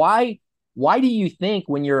 Like, why do you think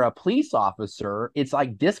when you're a police officer, it's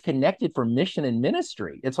like disconnected from mission and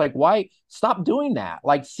ministry? It's like, why stop doing that?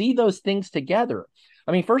 Like, see those things together.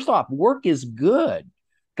 I mean, first off, work is good.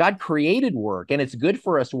 God created work, and it's good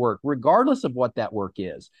for us to work, regardless of what that work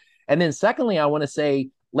is. And then secondly, I want to say,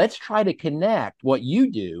 let's try to connect what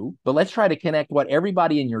you do, but let's try to connect what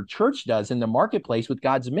everybody in your church does in the marketplace with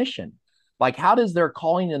God's mission. Like, how does their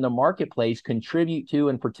calling in the marketplace contribute to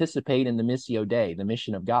and participate in the Missio Dei, the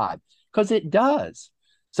mission of God? Because it does.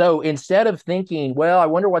 So instead of thinking, well, I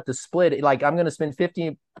wonder what the split, like I'm going to spend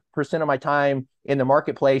 50% of my time in the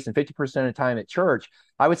marketplace and 50% of the time at church,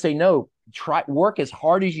 I would say, no, work as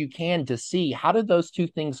hard as you can to see how do those two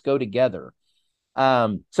things go together.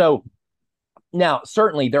 So now,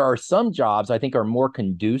 certainly there are some jobs I think are more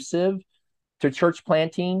conducive to church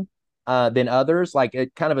planting than others. Like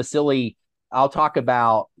kind of a silly,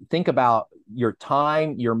 think about your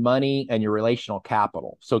time, your money, and your relational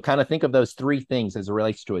capital. So kind of think of those three things as it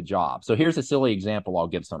relates to a job. So here's a silly example I'll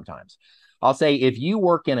give sometimes. I'll say, if you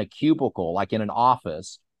work in a cubicle, like in an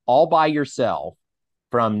office, all by yourself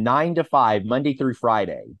from 9 to 5, Monday through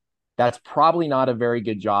Friday, that's probably not a very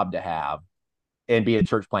good job to have and be a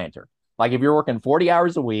church planter. Like if you're working 40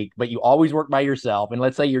 hours a week, but you always work by yourself, and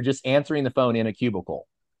let's say you're just answering the phone in a cubicle.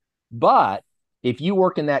 But if you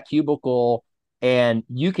work in that cubicle and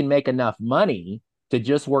you can make enough money to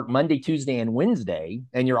just work Monday, Tuesday, and Wednesday,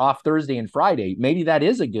 and you're off Thursday and Friday, maybe that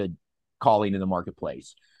is a good calling in the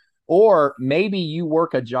marketplace. Or maybe you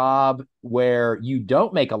work a job where you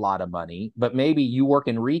don't make a lot of money, but maybe you work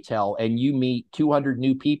in retail and you meet 200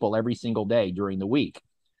 new people every single day during the week.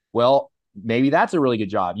 Well, maybe that's a really good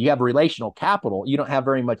job. You have relational capital. You don't have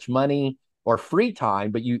very much money or free time,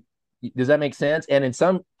 but does that make sense? And in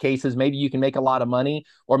some cases, maybe you can make a lot of money,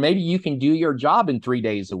 or maybe you can do your job in 3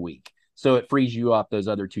 days a week. So it frees you up those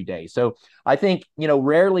other 2 days. So I think,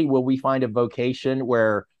 rarely will we find a vocation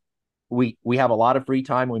where we have a lot of free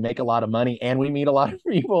time, we make a lot of money, and we meet a lot of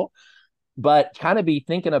people. But kind of be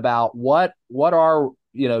thinking about what are,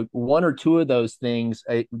 one or two of those things.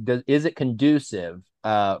 Is it conducive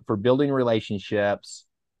for building relationships,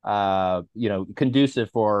 conducive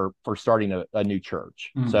for starting a new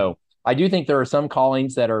church? Mm. So I do think there are some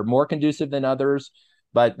callings that are more conducive than others.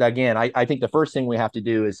 But again, I think the first thing we have to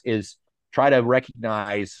do is try to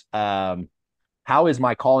recognize how is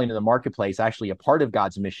my calling in the marketplace actually a part of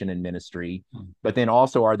God's mission and ministry? But then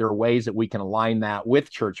also, are there ways that we can align that with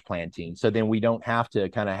church planting? So then we don't have to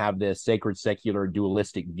kind of have this sacred, secular,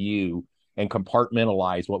 dualistic view and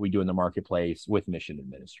compartmentalize what we do in the marketplace with mission and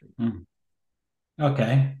ministry.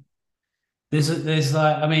 Okay. There's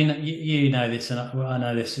like, I mean, you know this, and I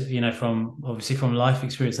know this, from obviously from life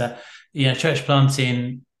experience, that, church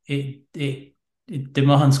planting, it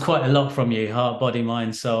demands quite a lot from you: heart, body,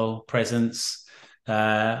 mind, soul, presence.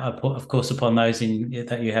 Of course, upon those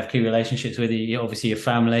that you have key relationships with, obviously your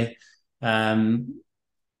family, and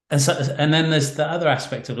then there's the other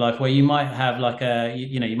aspect of life where you might have like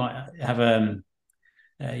you might have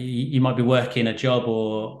you might be working a job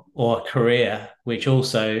or a career which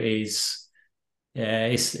also is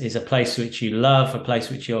a place which you love, a place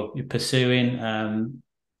which you're pursuing.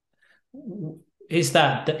 Is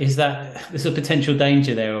there's a potential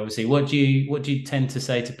danger there? Obviously, what do you tend to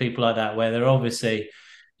say to people like that, where they're obviously,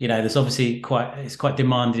 there's obviously it's quite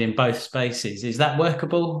demanding in both spaces? Is that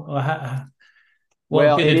workable? Or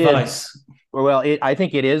what good advice? I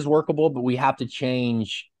think it is workable, but we have to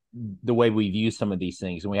change the way we view some of these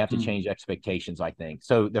things, and we have to change expectations, I think.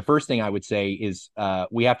 So the first thing I would say is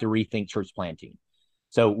we have to rethink church planting.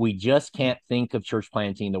 So we just can't think of church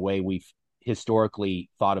planting the way we've historically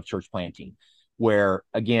thought of church planting, where,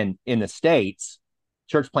 again, in the States,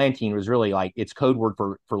 church planting was really like, it's code word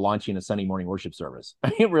for launching a Sunday morning worship service.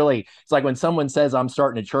 It's like when someone says I'm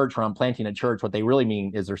starting a church or I'm planting a church, what they really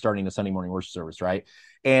mean is they're starting a Sunday morning worship service, right?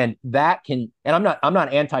 And I'm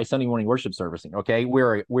not anti Sunday morning worship servicing. Okay,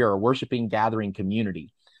 we're a worshiping, gathering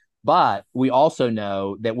community, but we also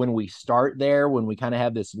know that when we start there, when we kind of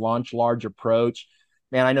have this launch large approach,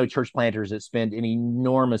 man, I know church planters that spend an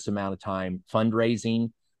enormous amount of time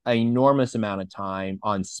fundraising, an enormous amount of time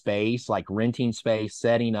on space, like renting space,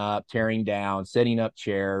 setting up, tearing down, setting up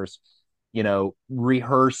chairs,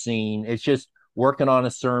 rehearsing. It's just working on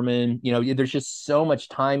a sermon. There's just so much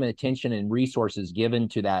time and attention and resources given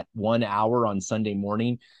to that 1 hour on Sunday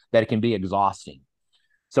morning that it can be exhausting.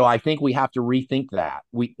 So I think we have to rethink that.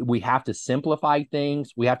 We have to simplify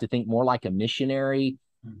things. We have to think more like a missionary.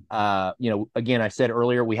 Again, I said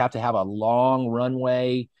earlier, we have to have a long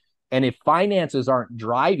runway. And if finances aren't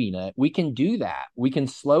driving it, we can do that. We can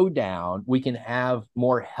slow down. We can have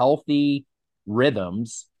more healthy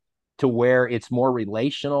rhythms to where it's more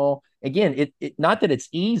relational. Again, it not that it's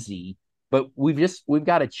easy, but we've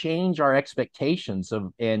got to change our expectations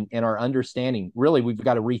and our understanding. Really, we've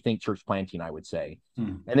got to rethink church planting, I would say.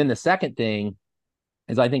 And then the second thing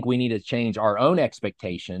is, I think we need to change our own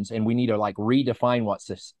expectations, and we need to redefine what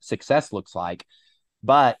success looks like.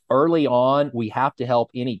 But early on, we have to help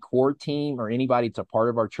any core team or anybody that's a part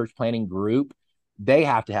of our church planting group. They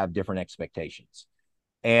have to have different expectations.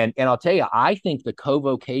 And I'll tell you, I think the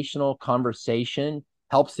co-vocational conversation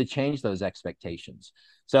helps to change those expectations.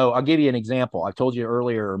 So I'll give you an example. I told you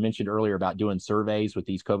earlier, or mentioned earlier, about doing surveys with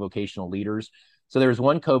these co-vocational leaders. So there's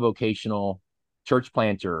one co-vocational church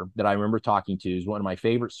planter that I remember talking to. Is one of my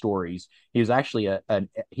favorite stories. He was actually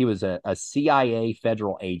a CIA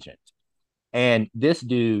federal agent. And this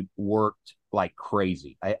dude worked like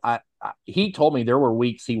crazy. He told me there were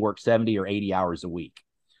weeks he worked 70 or 80 hours a week.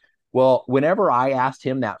 Well, whenever I asked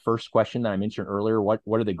him that first question that I mentioned earlier, what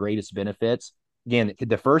are the greatest benefits? Again,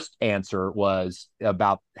 the first answer was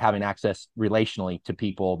about having access relationally to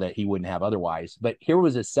people that he wouldn't have otherwise. But here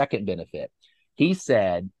was his second benefit. He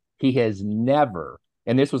said he has never,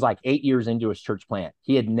 and this was like 8 years into his church plant,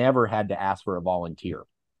 he had never had to ask for a volunteer.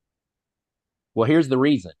 Well, here's the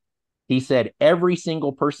reason. He said every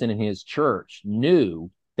single person in his church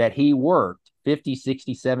knew that he worked 50,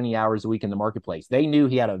 60, 70 hours a week in the marketplace. They knew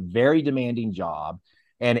he had a very demanding job,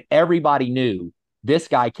 and everybody knew this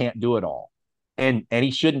guy can't do it all. And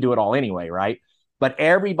he shouldn't do it all anyway, right? But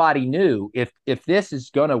everybody knew if this is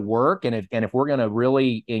going to work, and if we're going to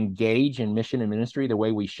really engage in mission and ministry the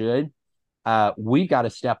way we should, we've got to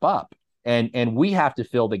step up, and we have to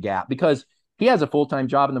fill the gap, because he has a full-time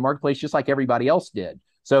job in the marketplace just like everybody else did.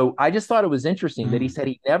 So I just thought it was interesting that he said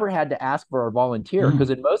he never had to ask for a volunteer, because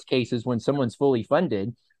in most cases, when someone's fully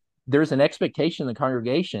funded, there's an expectation in the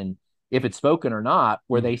congregation, if it's spoken or not,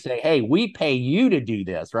 where they say, hey, we pay you to do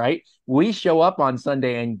this, right? We show up on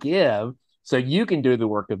Sunday and give so you can do the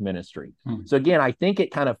work of ministry. So again, I think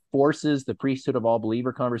it kind of forces the priesthood of all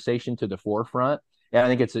believer conversation to the forefront. And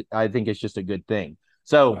I think it's just a good thing.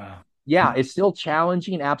 So yeah, it's still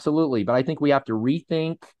challenging, absolutely. But I think we have to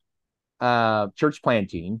rethink church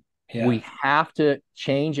planting, We have to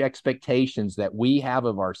change expectations that we have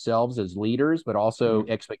of ourselves as leaders, but also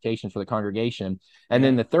expectations for the congregation. And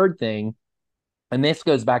then the third thing, and this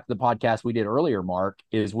goes back to the podcast we did earlier, Mark,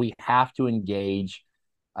 is we have to engage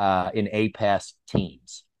in APES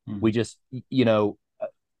teams. We just,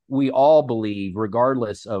 we all believe,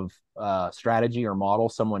 regardless of strategy or model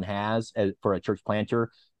someone has for a church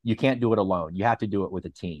planter, you can't do it alone. You have to do it with a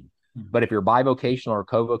team. But if you're bivocational or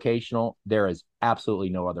co-vocational, there is absolutely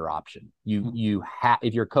no other option.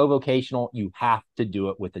 If you're co-vocational, you have to do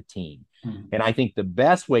it with a team. And I think the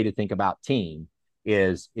best way to think about team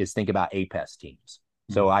is think about APES teams.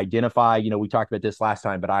 So identify, we talked about this last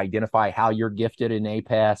time, but identify how you're gifted in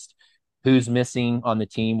APES, who's missing on the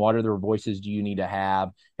team, what other voices do you need to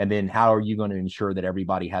have, and then how are you going to ensure that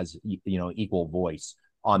everybody has, equal voice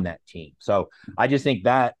on that team. So I just think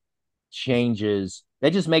that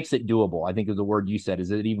just makes it doable. I think is the word you said.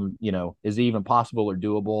 Is it even possible or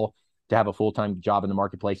doable to have a full-time job in the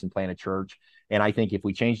marketplace and plant a church? And I think if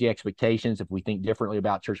we change the expectations, if we think differently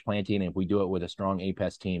about church planting, and if we do it with a strong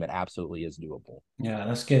APES team, it absolutely is doable. Yeah,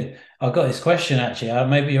 that's good. I've got this question actually.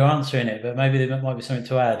 Maybe you're answering it, but maybe there might be something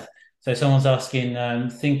to add. So someone's asking,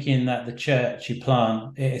 thinking that the church you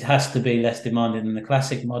plant, it has to be less demanding than the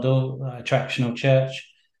classic model, attractional church.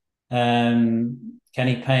 Can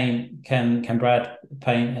Brad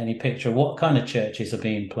paint any picture of what kind of churches are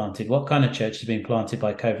being planted? What kind of churches are being planted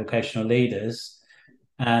by co-vocational leaders?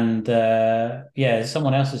 And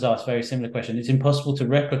someone else has asked a very similar question. It's impossible to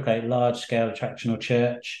replicate large-scale attractional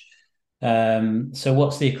church. So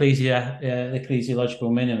what's the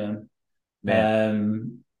ecclesiological minimum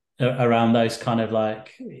around those kind of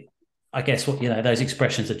those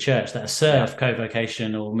expressions of church that serve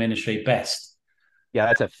co-vocational ministry best? Yeah,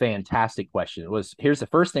 that's a fantastic question. Here's the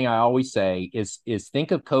first thing I always say is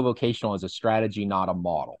think of co-vocational as a strategy, not a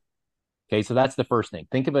model. Okay, so that's the first thing.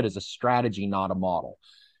 Think of it as a strategy, not a model.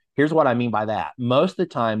 Here's what I mean by that. Most of the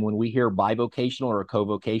time when we hear bivocational or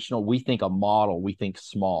co-vocational, we think a model, we think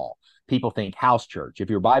small. People think house church. If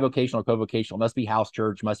you're bivocational or co-vocational, it must be house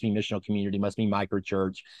church, must be missional community, must be micro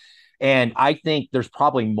church. And I think there's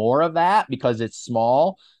probably more of that because it's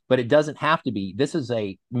small, but it doesn't have to be. This is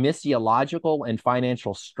a missiological and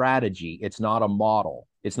financial strategy. It's not a model.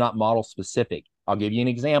 It's not model specific. I'll give you an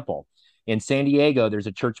example. In San Diego, there's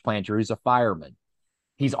a church planter who's a fireman.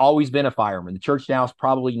 He's always been a fireman. The church now is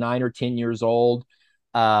probably 9 or 10 years old.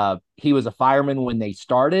 He was a fireman when they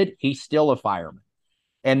started. He's still a fireman.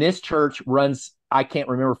 And this church runs, I can't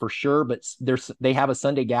remember for sure, but they have a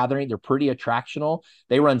Sunday gathering. They're pretty attractional.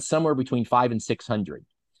 They run somewhere between 500 and 600.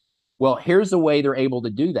 Well, here's the way they're able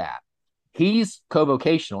to do that. He's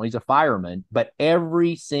co-vocational. He's a fireman, but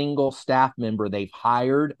every single staff member they've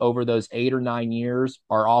hired over those 8 or 9 years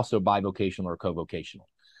are also bivocational or co-vocational.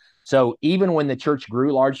 So even when the church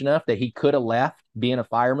grew large enough that he could have left being a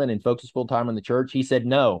fireman and focused full time on the church, he said,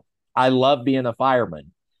 no, I love being a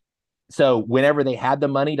fireman. So whenever they had the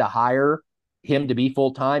money to hire him to be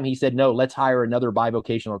full time, he said, no, let's hire another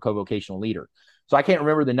bivocational or co-vocational leader. So I can't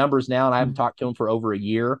remember the numbers now, and I haven't talked to him for over a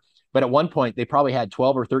year. But at one point, they probably had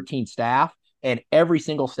 12 or 13 staff, and every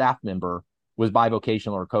single staff member was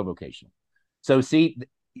bivocational or co-vocational. So see,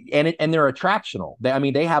 and they're attractional.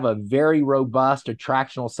 They have a very robust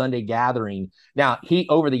attractional Sunday gathering. Now,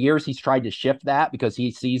 over the years, he's tried to shift that because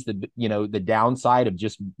he sees the downside of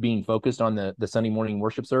just being focused on the Sunday morning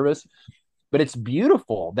worship service. But it's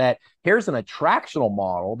beautiful that here's an attractional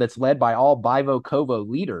model that's led by all bivo covo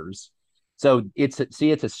leaders. So it's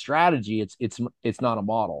a strategy. It's not a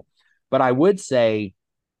model. But I would say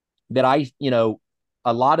that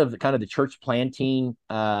a lot of the church planting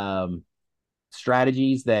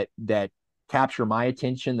strategies that capture my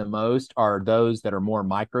attention the most are those that are more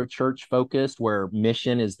micro church focused, where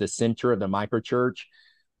mission is the center of the micro church.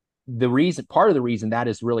 Part of the reason that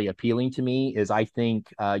is really appealing to me is I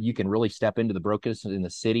think you can really step into the brokenness in the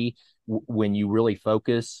city when you really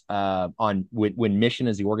focus on when mission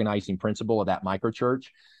is the organizing principle of that micro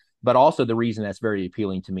church. But also the reason that's very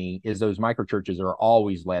appealing to me is those micro churches are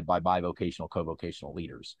always led by bivocational, co-vocational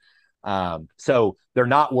leaders. So they're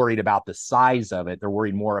not worried about the size of it. They're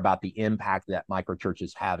worried more about the impact that micro church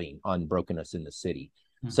is having on brokenness in the city.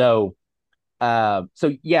 So I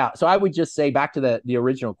would just say back to the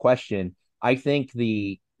original question, I think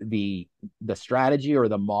the strategy or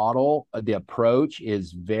the model, the approach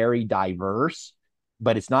is very diverse,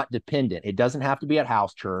 but it's not dependent. It doesn't have to be at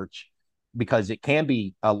house church because it can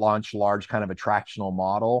be a large kind of attractional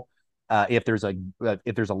model. If there's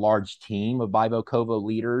a large team of bivo covo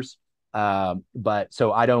leaders. But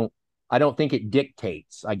so I don't think it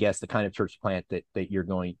dictates, I guess, the kind of church plant that you're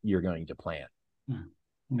going to plant.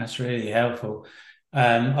 That's really helpful.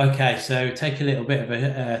 Okay, so take a little bit of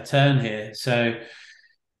a turn here. So,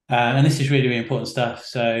 and this is really, really important stuff.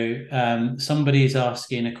 So, somebody's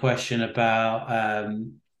asking a question about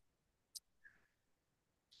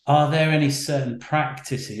are there any certain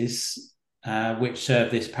practices which serve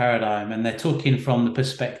this paradigm? And they're talking from the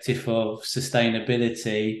perspective of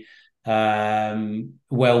sustainability,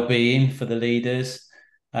 well-being for the leaders.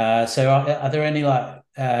 So, are there any like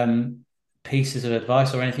pieces of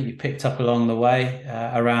advice or anything you picked up along the way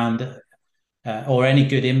around, or any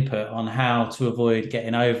good input on how to avoid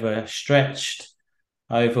getting overstretched,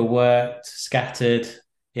 overworked, scattered?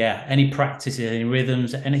 Yeah, any practices, any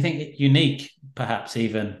rhythms, anything unique, perhaps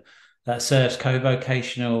even that serves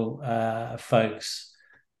co-vocational folks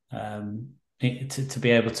to be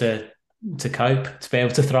able to cope, to be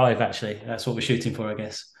able to thrive. Actually, that's what we're shooting for, I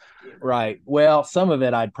guess. Right. Well, some of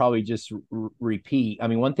it I'd probably just repeat. I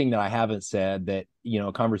mean, one thing that I haven't said that,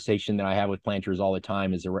 a conversation that I have with planters all the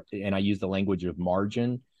time is, and I use the language of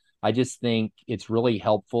margin. I just think it's really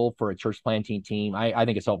helpful for a church planting team. I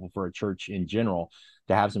think it's helpful for a church in general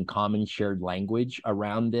to have some common shared language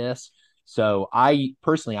around this. So I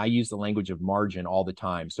personally, I use the language of margin all the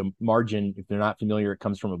time. So margin, if they're not familiar, it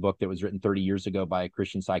comes from a book that was written 30 years ago by a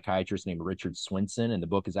Christian psychiatrist named Richard Swinson. And the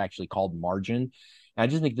book is actually called Margin. And I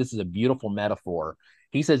just think this is a beautiful metaphor.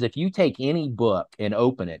 He says, if you take any book and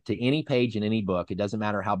open it to any page in any book, it doesn't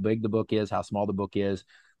matter how big the book is, how small the book is,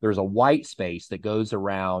 there's a white space that goes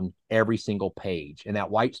around every single page. And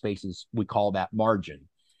that white space is, we call that margin.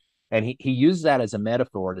 And he uses that as a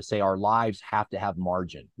metaphor to say our lives have to have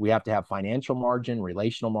margin. We have to have financial margin,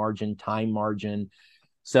 relational margin, time margin.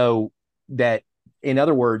 So that, in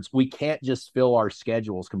other words, we can't just fill our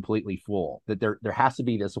schedules completely full, that there has to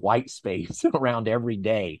be this white space around every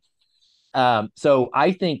day. So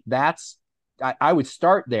I think I would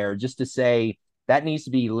start there just to say that needs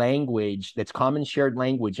to be language that's common shared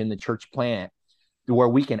language in the church plant where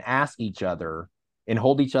we can ask each other and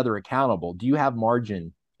hold each other accountable. Do you have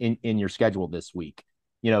margin in your schedule this week?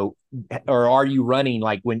 Or are you running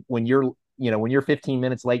like when you're 15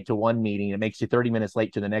 minutes late to one meeting, it makes you 30 minutes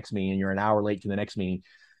late to the next meeting, and you're an hour late to the next meeting.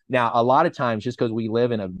 Now, a lot of times, just because we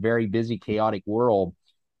live in a very busy, chaotic world,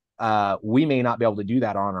 we may not be able to do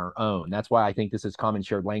that on our own. That's why I think this is common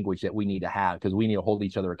shared language that we need to have, because we need to hold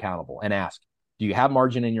each other accountable and ask, do you have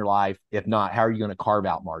margin in your life? If not, how are you going to carve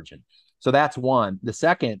out margin? So that's one. The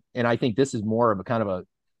second, and I think this is more of a kind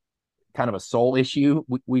of a soul issue.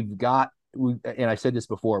 And I said this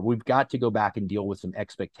before, we've got to go back and deal with some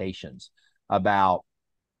expectations about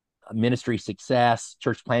ministry success,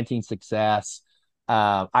 church planting success.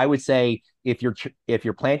 I would say if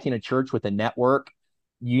you're planting a church with a network,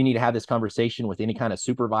 you need to have this conversation with any kind of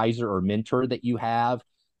supervisor or mentor that you have.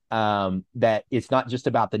 That it's not just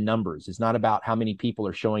about the numbers. It's not about how many people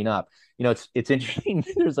are showing up. It's interesting.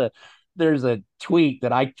 There's a tweet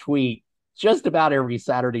that I tweet just about every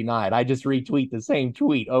Saturday night. I just retweet the same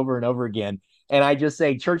tweet over and over again. And I just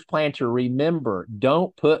say, church planter, remember,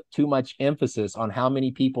 don't put too much emphasis on how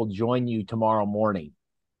many people join you tomorrow morning.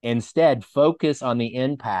 Instead, focus on the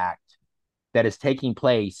impact that is taking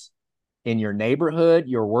place in your neighborhood,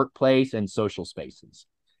 your workplace, and social spaces.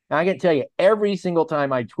 Now, I can tell you, every single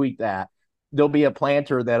time I tweet that, there'll be a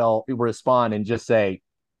planter that'll respond and just say,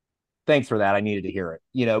 thanks for that. I needed to hear it,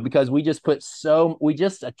 because we just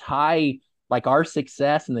tie like our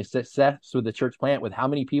success and the success with the church plant with how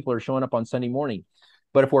many people are showing up on Sunday morning.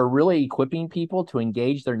 But if we're really equipping people to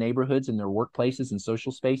engage their neighborhoods and their workplaces and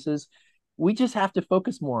social spaces, we just have to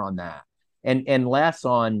focus more on that and less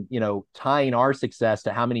on, tying our success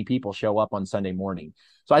to how many people show up on Sunday morning.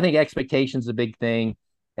 So I think expectations is a big thing.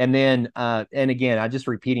 And then, and again, I'm just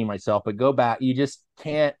repeating myself, but go back. You just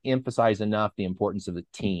can't emphasize enough the importance of the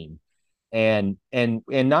team. And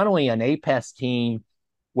not only an APES team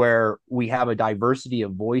where we have a diversity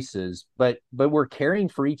of voices, but we're caring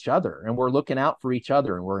for each other and we're looking out for each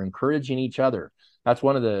other and we're encouraging each other. That's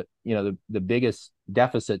one of the, the biggest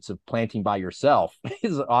deficits of planting by yourself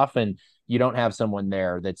is often you don't have someone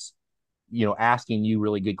there that's, asking you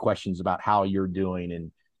really good questions about how you're doing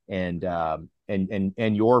and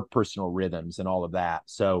your personal rhythms and all of that.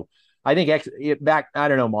 So I think I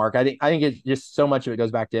don't know, Mark. I think it's just so much of it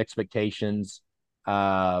goes back to expectations.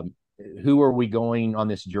 Who are we going on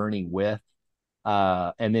this journey with?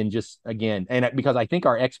 And then just again, and because I think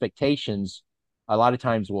our expectations a lot of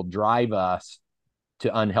times will drive us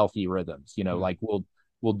to unhealthy rhythms. Like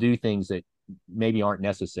we'll do things that maybe aren't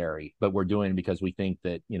necessary, but we're doing it because we think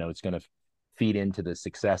that it's going to feed into the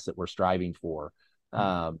success that we're striving for.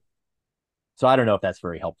 So I don't know if that's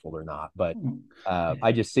very helpful or not, but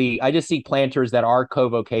I just see planters that are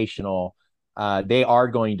co-vocational they are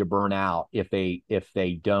going to burn out if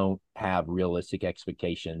they don't have realistic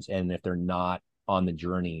expectations, and if they're not on the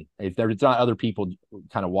journey, if there's not other people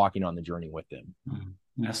kind of walking on the journey with them.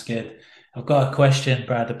 That's good. I've got a question,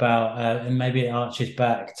 Brad, about and maybe it arches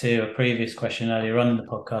back to a previous question earlier on in the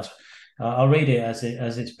podcast. I'll read it as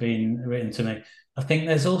it's been written to me. I think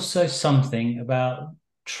there's also something about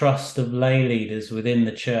trust of lay leaders within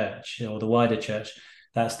the church or the wider church.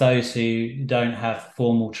 That's those who don't have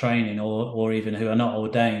formal training or even who are not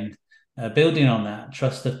ordained. Building on that,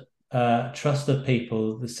 trust of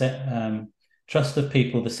people, trust of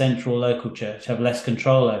people, the central local church have less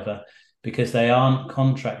control over, because they aren't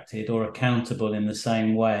contracted or accountable in the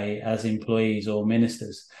same way as employees or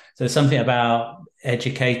ministers. So there's something about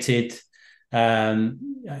educated, our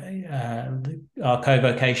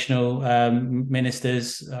co-vocational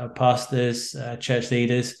ministers, pastors, church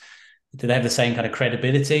leaders. Do they have the same kind of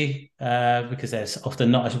credibility because they're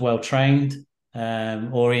often not as well trained,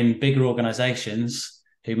 or in bigger organizations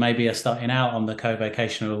who maybe are starting out on the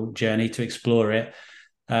co-vocational journey to explore it?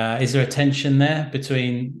 Is there a tension there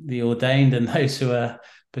between the ordained and those who are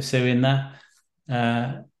pursuing that?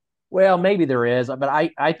 Well, maybe there is, but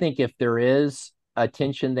I think if there is a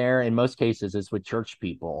tension there, in most cases, it's with church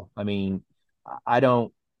people. I mean, I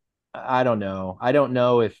don't know. I don't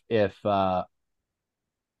know if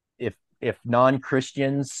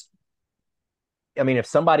non-Christians, I mean, if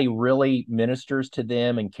somebody really ministers to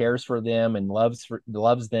them and cares for them and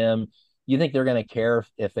loves them, you think they're going to care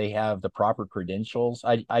if they have the proper credentials?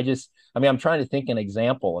 I mean, I'm trying to think an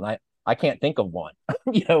example, and I can't think of one,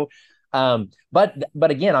 you know.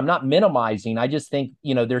 But again, I'm not minimizing. I just think,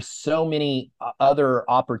 you know, there's so many other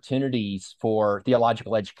opportunities for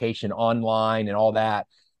theological education online and all that,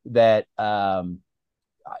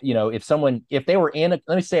 you know, if they were in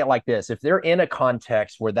let me say it like this, if they're in a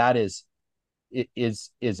context where that is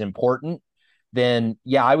important, then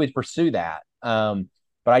yeah, I would pursue that.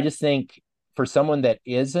 But I just think for someone that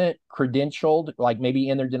isn't credentialed, like maybe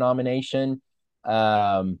in their denomination,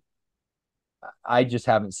 I just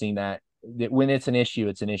haven't seen that. When it's an issue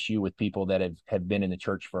with people that have been in the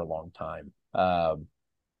church for a long time. So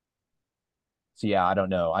yeah, I don't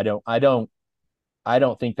know. I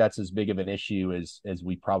don't think that's as big of an issue as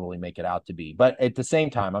we probably make it out to be. But at the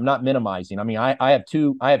same time, I'm not minimizing. I mean, I have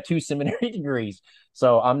two seminary degrees,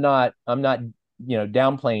 so I'm not you know,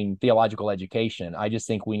 downplaying theological education. I just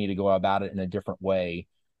think we need to go about it in a different way,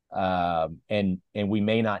 and we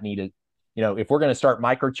may not need to, you know, if we're going to start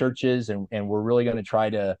micro churches and we're really going to try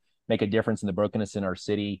to make a difference in the brokenness in our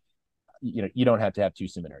city, you know, you don't have to have two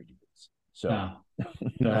seminary degrees. So.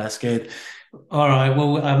 No, that's good. All right.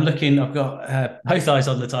 Well, I've got both eyes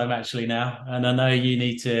on the time actually now, and I know you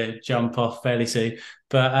need to jump off fairly soon.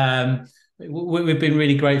 But we've been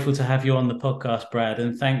really grateful to have you on the podcast, Brad,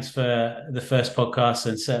 and thanks for the first podcast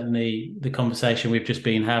and certainly the conversation we've just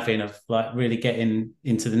been having of like really getting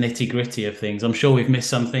into the nitty gritty of things. I'm sure we've missed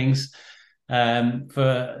some things.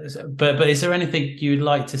 But is there anything you'd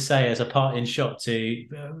like to say as a parting shot to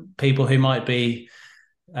people who might be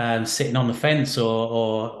sitting on the fence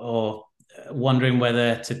or wondering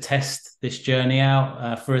whether to test this journey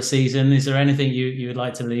out for a season? Is there anything you would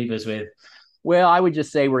like to leave us with? Well, I would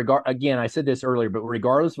just say, again, I said this earlier, but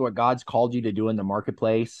regardless of what God's called you to do in the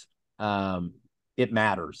marketplace, it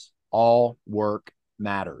matters. All work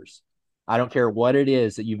matters. I don't care what it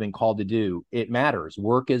is that you've been called to do. It matters.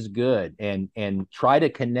 Work is good, and try to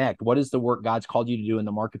connect. What is the work God's called you to do in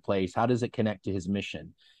the marketplace? How does it connect to his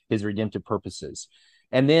mission, his redemptive purposes?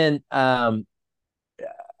 And then,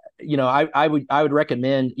 you know, I would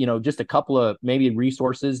recommend, you know, just a couple of maybe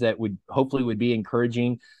resources that would hopefully be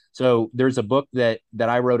encouraging. So there's a book that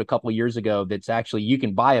I wrote a couple of years ago that's actually, you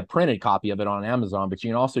can buy a printed copy of it on Amazon, but you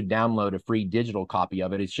can also download a free digital copy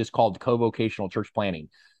of it. It's just called Co-Vocational Church Planning.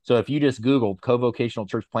 So if you just Googled Co-Vocational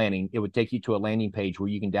Church Planning, it would take you to a landing page where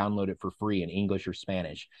you can download it for free in English or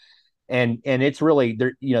Spanish. And it's really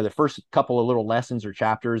there, you know, the first couple of little lessons or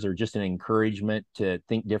chapters are just an encouragement to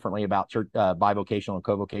think differently about church, bivocational and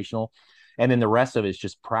co-vocational. And then the rest of it is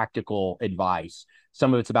just practical advice.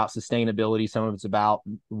 Some of it's about sustainability. Some of it's about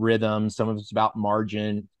rhythm. Some of it's about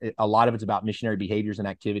margin. A lot of it's about missionary behaviors and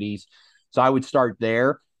activities. So I would start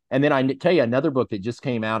there. And then I tell you another book that just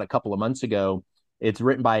came out a couple of months ago. It's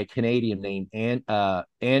written by a Canadian named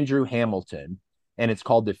Andrew Hamilton, and it's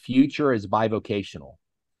called The Future is Bivocational.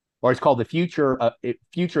 Or it's called The Future is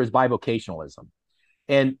Bivocationalism.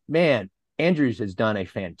 And man, Andrews has done a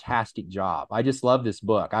fantastic job. I just love this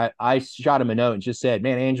book. I shot him a note and just said,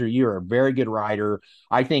 man, Andrew, you're a very good writer.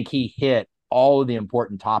 I think he hit all of the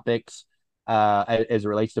important topics as it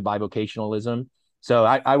relates to bivocationalism. So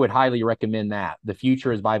I would highly recommend that. The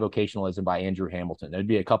Future is Bivocationalism by Andrew Hamilton. There'd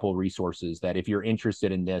be a couple of resources that if you're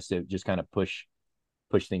interested in this, it just kind of push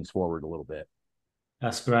things forward a little bit.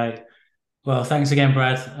 That's great. Well, thanks again,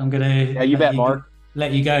 Brad. I'm going to you bet, Mark.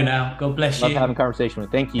 Let you go now. God bless you. Love having a conversation with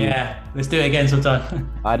you. Thank you. Yeah, let's do it again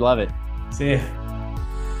sometime. I'd love it. See you.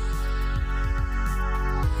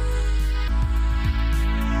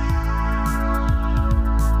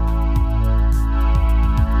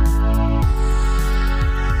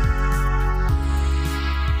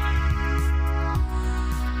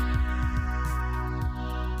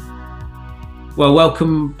 Well,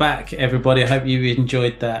 welcome back, everybody. I hope you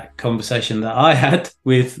enjoyed that conversation that I had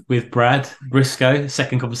with Brad Brisco,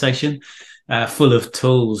 second conversation, full of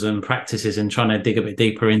tools and practices and trying to dig a bit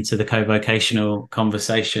deeper into the co-vocational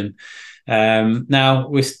conversation. Now,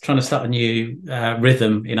 we're trying to start a new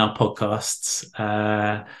rhythm in our podcasts,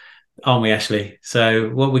 aren't we, Ashley? So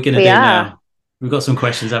what we're going to do now, we've got some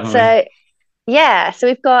questions, haven't we? Yeah, so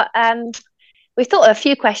we've got... We've thought of a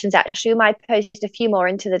few questions, actually. We might post a few more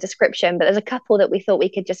into the description, but there's a couple that we thought we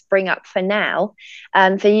could just bring up for now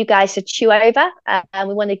for you guys to chew over.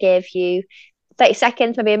 We want to give you 30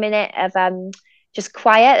 seconds, maybe a minute of just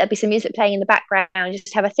quiet. There'll be some music playing in the background.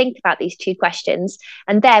 Just have a think about these two questions.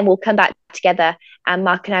 And then we'll come back together and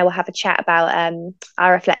Mark and I will have a chat about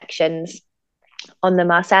our reflections on them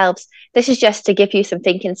ourselves. This is just to give you some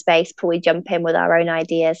thinking space before we jump in with our own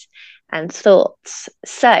ideas and thoughts.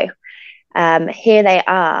 So, here they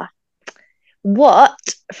are. What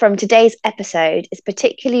from today's episode is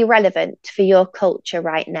particularly relevant for your culture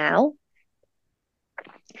right now?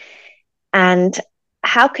 And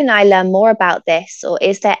how can I learn more about this? Or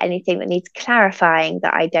is there anything that needs clarifying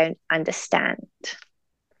that I don't understand?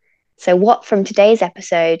 So what from today's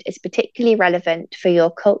episode is particularly relevant for your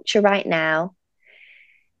culture right now?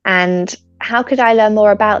 And how could I learn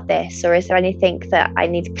more about this? Or is there anything that I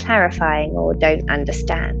need clarifying or don't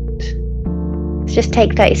understand? Just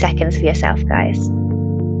take 30 seconds for yourself, guys.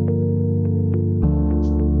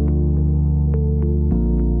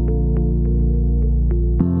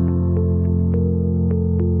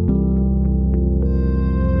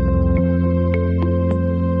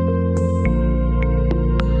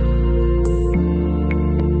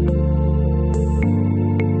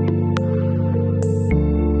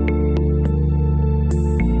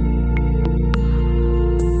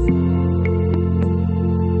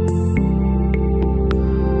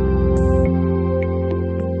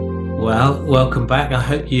 Welcome back.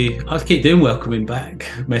 I'll keep doing welcoming back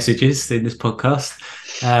messages in this podcast.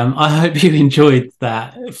 I hope you enjoyed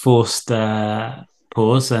that forced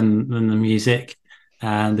pause and the music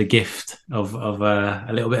and the gift of a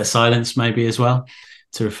little bit of silence maybe as well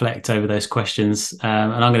to reflect over those questions.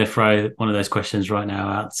 And I'm going to throw one of those questions right now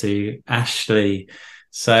out to Ashley.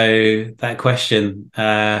 So that question,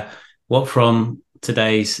 what from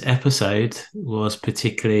today's episode was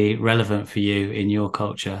particularly relevant for you in your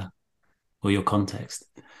culture or your context?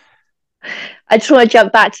 I just want to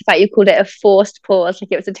jump back to the fact you called it a forced pause,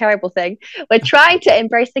 like it was a terrible thing. We're trying to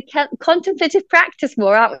embrace the contemplative practice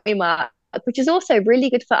more, aren't we, Mark? Which is also really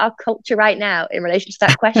good for our culture right now in relation to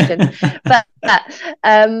that question. But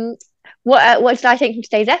what did I think from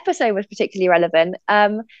today's episode was particularly relevant?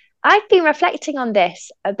 I've been reflecting on this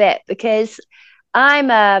a bit because I'm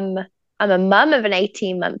a mum of an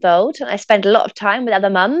 18-month-old, and I spend a lot of time with other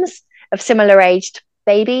mums of similar aged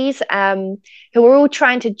babies who are all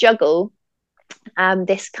trying to juggle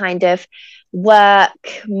this kind of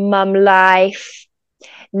work, mum life,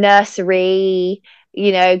 nursery,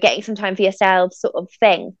 getting some time for yourself sort of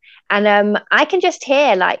thing. And I can just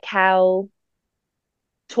hear like how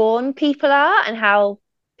torn people are and how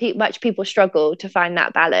much people struggle to find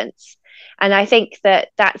that balance. And I think that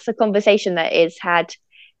that's a conversation that is had,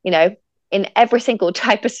 in every single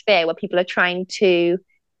type of sphere where people are trying to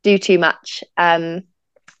do too much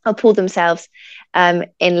or pull themselves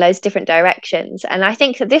in loads of different directions. And I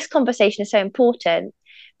think that this conversation is so important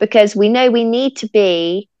because we know we need to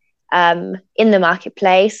be in the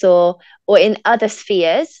marketplace or in other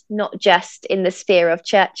spheres, not just in the sphere of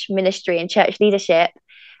church ministry and church leadership,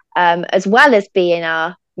 as well as be in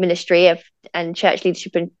our ministry and church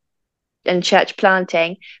leadership and church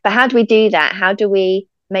planting. But how do we do that? How do we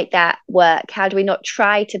make that work? How do we not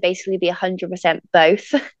try to basically be 100%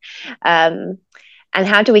 both? And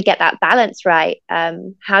how do we get that balance right?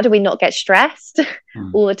 How do we not get stressed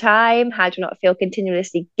all the time? How do we not feel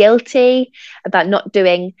continuously guilty about not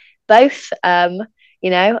doing both? I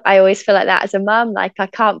always feel like that as a mum, like I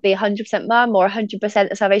can't be 100% mum or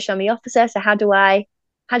 100% a Salvation Army officer. So how do I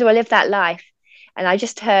live that life? And I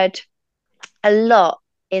just heard a lot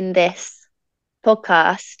in this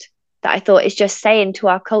podcast that I thought is just saying to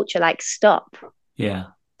our culture, like, stop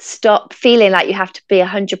feeling like you have to be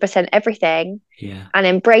 100% everything, and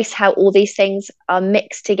embrace how all these things are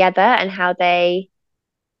mixed together, and how they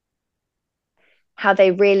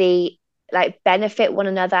really like benefit one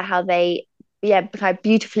another, how they kind of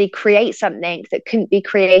beautifully create something that couldn't be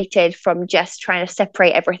created from just trying to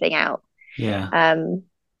separate everything out.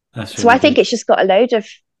 That's so I think it's just got a load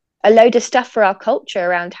of stuff for our culture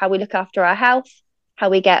around how we look after our health, how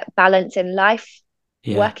we get balance in life,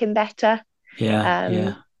 working better.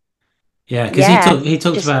 Because he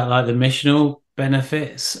talks about like the missional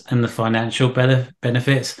benefits and the financial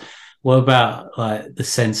benefits. What about like the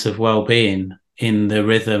sense of well-being in the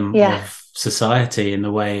rhythm of society, in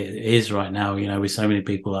the way it is right now, with so many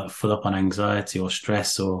people like full up on anxiety or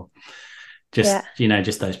stress, or just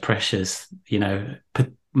just those pressures,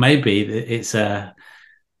 maybe it's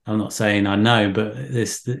I'm not saying I know, but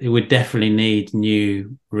it would definitely need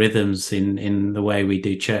new rhythms in the way we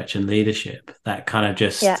do church and leadership that kind of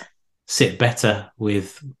just sit better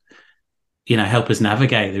with, help us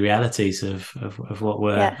navigate the realities of what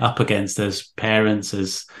we're up against as parents,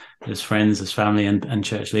 as friends, as family, and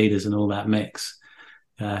church leaders, and all that mix.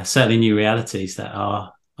 Certainly new realities that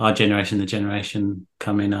our generation, the generation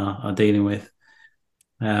coming, are dealing with.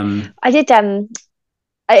 I did in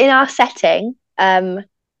our setting, in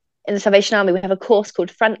the Salvation Army, we have a course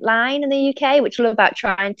called Frontline in the UK, which is all about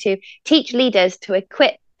trying to teach leaders to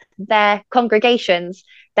equip their congregations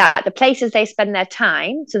that the places they spend their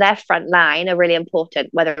time, so their front line, are really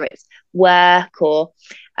important, whether it's work or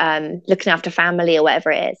looking after family or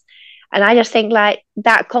whatever it is. And I just think like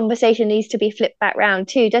that conversation needs to be flipped back round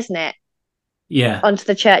too, doesn't it? Yeah. Onto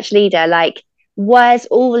the church leader. Like, where's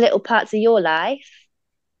all the little parts of your life?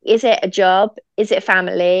 Is it a job? Is it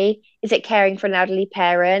family? Is it caring for an elderly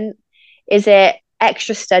parent? Is it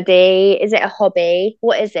extra study? Is it a hobby?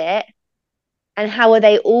 What is it? And how are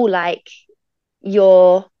they all like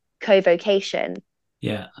your co-vocation?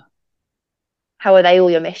 Yeah. How are they all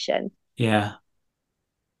your mission? Yeah.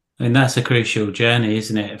 I mean, that's a crucial journey,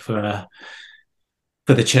 isn't it, for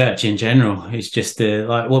the church in general? It's just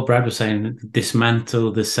like what Brad was saying,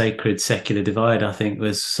 dismantle the sacred secular divide, I think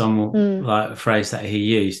was some like phrase that he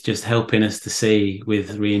used, just helping us to see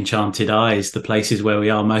with re-enchanted eyes the places where we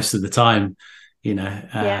are most of the time,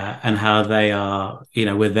 and how they are,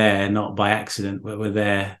 we're there not by accident, but we're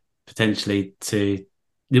there potentially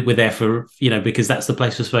we're there for, because that's the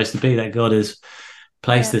place we're supposed to be, that God has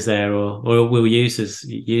placed us there, or will use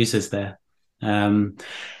us there.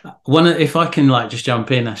 If I can like just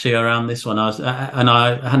jump in actually around this one,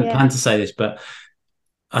 I hadn't planned to say this, but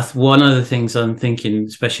one of the things I'm thinking,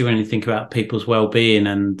 especially when you think about people's well-being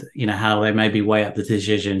and how they maybe weigh up the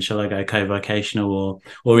decision, shall I go co-vocational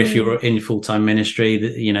or if you're in full-time ministry,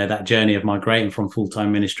 that journey of migrating from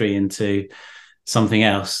full-time ministry into something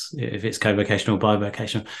else, if it's co-vocational or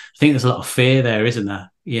bivocational, I think there's a lot of fear there, isn't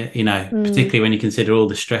there? Particularly when you consider all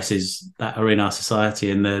the stresses that are in our society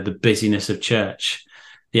and the busyness of church,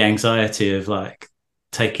 the anxiety of like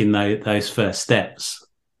taking those first steps.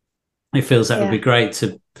 It feels that it would be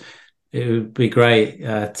great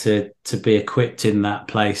to be equipped in that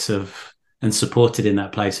place and supported in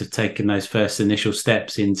that place of taking those first initial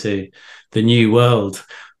steps into the new world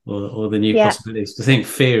or the new possibilities. I think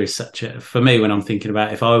fear is for me, when I'm thinking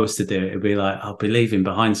about if I was to do it, it'd be like I'll be leaving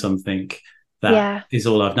behind something that is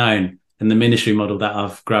all I've known and the ministry model that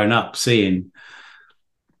I've grown up seeing.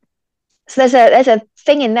 So there's a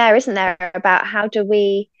thing in there, isn't there, about how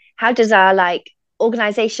does our like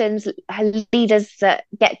organizations, leaders that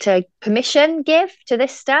get to permission give to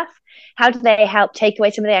this stuff, how do they help take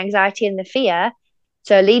away some of the anxiety and the fear?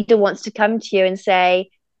 So a leader wants to come to you and say,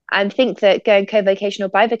 I think that going co-vocational,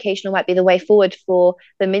 bivocational might be the way forward for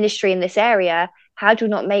the ministry in this area. How do we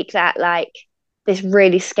not make that like this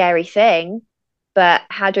really scary thing? But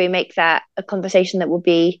how do we make that a conversation that will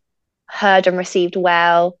be heard and received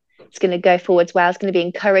well? It's going to go forwards well. It's going to be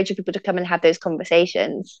encouraging people to come and have those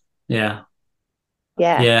conversations. Yeah.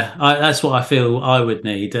 Yeah. That's what I feel I would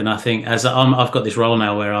need. And I think I've got this role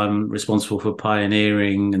now where I'm responsible for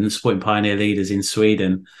pioneering and supporting pioneer leaders in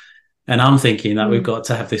Sweden. And I'm thinking that we've got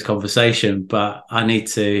to have this conversation, but I need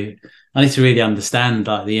to really understand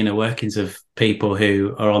like the inner workings of people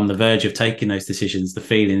who are on the verge of taking those decisions, the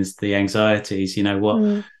feelings, the anxieties,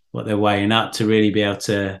 what they're weighing up, to really be able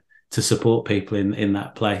to support people in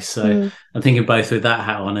that place. So I'm thinking both with that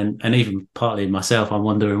hat on and even partly myself, I'm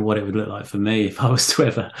wondering what it would look like for me if I was to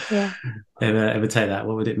ever take that.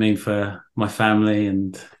 What would it mean for my family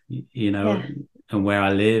and, and where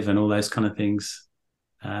I live and all those kind of things.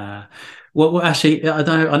 Well, actually, I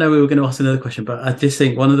know we were going to ask another question, but I just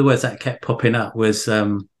think one of the words that kept popping up was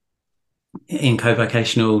in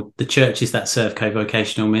co-vocational, the churches that serve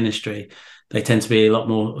co-vocational ministry, they tend to be a lot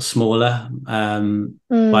more smaller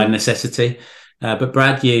by necessity. But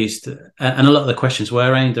Brad used, and a lot of the questions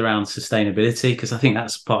were aimed around sustainability, because I think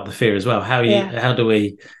that's part of the fear as well. How do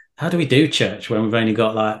we do church when we've only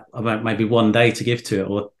got like about maybe one day to give to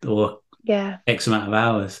it, or X amount of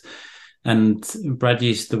hours? And Brad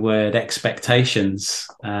used the word expectations,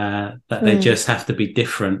 that they just have to be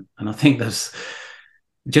different. And I think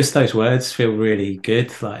just those words feel really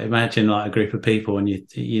good. Like, imagine like a group of people and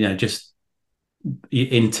you know, just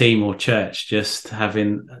in team or church, just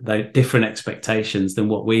having the different expectations than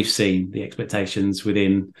what we've seen, the expectations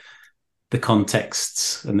within the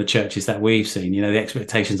contexts and the churches that we've seen, you know, the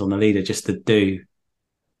expectations on the leader just to do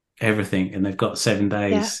everything, and they've got 7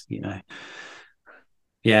 days, you know.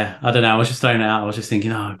 Yeah, I don't know. I was just throwing it out. I was just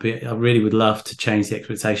thinking, I really would love to change the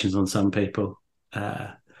expectations on some people.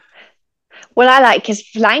 Well, I like his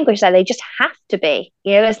language there. They just have to be,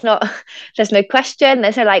 you know, there's no question.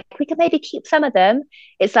 There's no like, we can maybe keep some of them.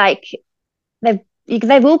 It's like,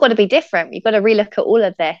 they've all got to be different. You've got to relook at all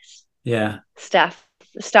of this stuff.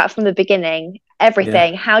 Start from the beginning,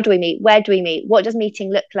 everything. How do we meet? Where do we meet? What does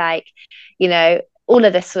meeting look like? You know, all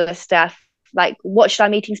of this sort of stuff. Like, what should our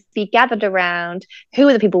meetings be gathered around? Who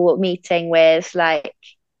are the people we're meeting with? Like,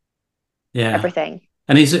 everything.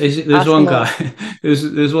 And there's one guy.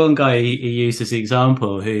 There's one guy he used as the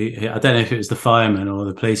example. Who I don't know if it was the fireman or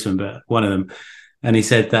the policeman, but one of them. And he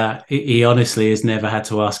said that he honestly has never had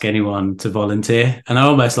to ask anyone to volunteer. And I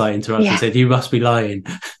almost like interrupted and said, "You must be lying.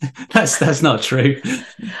 that's not true."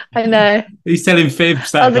 I know. He's telling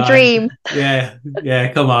fibs. That the dream.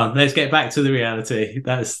 Yeah. Come on, let's get back to the reality.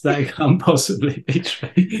 That can't possibly be true.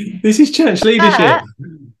 This is church leadership.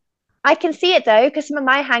 I can see it though, because some of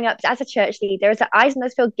my hang-ups as a church leader is that I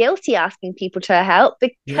sometimes feel guilty asking people to help,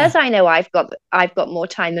 because I know I've got more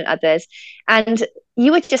time than others. And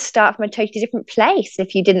you would just start from a totally different place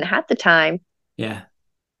if you didn't have the time. Yeah.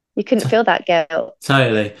 You couldn't feel that guilt.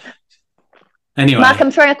 Totally. Anyway, Mark, I'm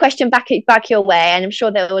throwing a question back your way, and I'm sure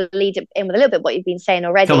that will lead in with a little bit what you've been saying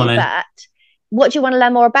already. Come on in. But what do you want to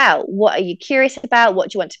learn more about? What are you curious about? What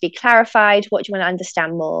do you want to be clarified? What do you want to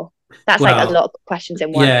understand more? That's like a lot of questions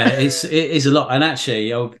in one. Yeah, it is a lot. And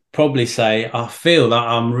actually, I would probably say I feel that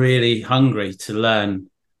I'm really hungry to learn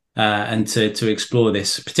and to explore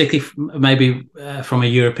this, particularly maybe from a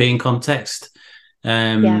European context.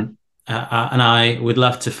 And I would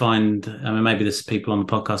love to find, I mean, maybe there's people on the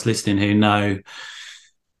podcast listening who know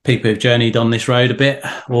people who've journeyed on this road a bit,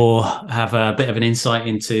 or have a bit of an insight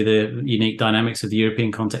into the unique dynamics of the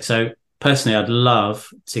European context. So personally, I'd love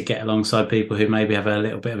to get alongside people who maybe have a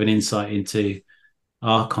little bit of an insight into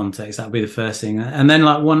our context. That would be the first thing. And then,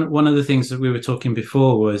 like, one of the things that we were talking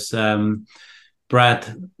before was Brad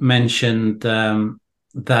mentioned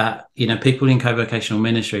that, you know, people in co-vocational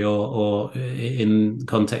ministry or in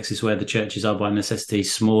contexts where the churches are by necessity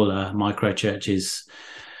smaller, micro churches,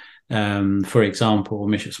 for example,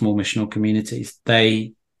 or small missional communities,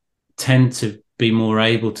 they tend to be more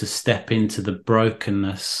able to step into the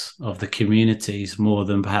brokenness of the communities more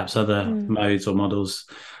than perhaps other modes or models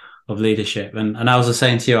of leadership. And I was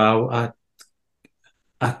saying to you, I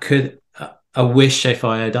wish I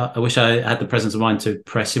had the presence of mind to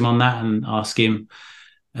press him on that and ask him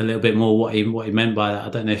a little bit more what he meant by that. I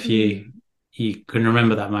don't know if you can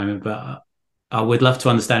remember that moment, but I would love to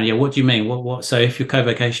understand. Yeah, what do you mean? What? So if you're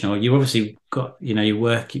co-vocational, you obviously got, you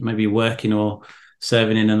know, maybe working or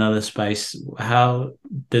serving in another space. How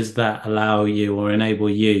does that allow you or enable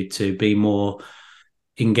you to be more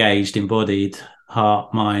engaged, embodied,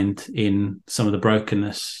 heart, mind in some of the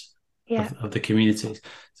brokenness of the communities?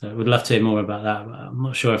 So I would love to hear more about that. But I'm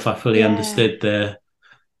not sure if I fully understood the.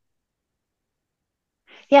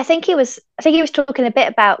 Yeah, I think he was talking a bit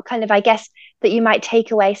about kind of, I guess, that you might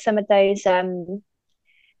take away some of those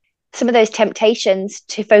temptations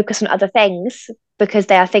to focus on other things, because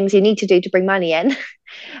they are things you need to do to bring money in,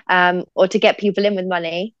 or to get people in with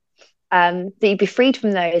money. That you'd be freed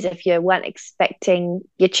from those if you weren't expecting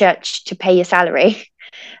your church to pay your salary.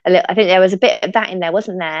 I think there was a bit of that in there,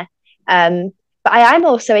 wasn't there? But I'm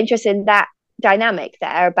also interested in that dynamic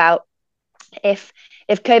there about if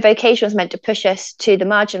co-vocation was meant to push us to the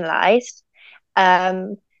marginalised,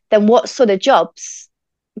 then what sort of jobs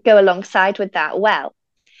go alongside with that? Well,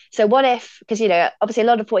 so what if, because, you know, obviously a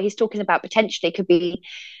lot of what he's talking about potentially could be,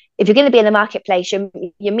 if you're going to be in the marketplace,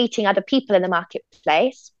 you're meeting other people in the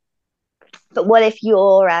marketplace. But what if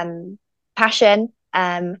your passion,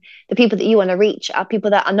 the people that you want to reach are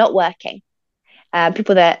people that are not working,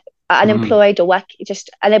 people that unemployed or just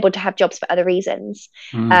unable to have jobs for other reasons.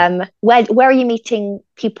 Mm. Where are you meeting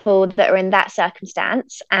people that are in that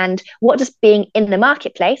circumstance, and what does being in the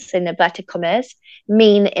marketplace, in inverted commas,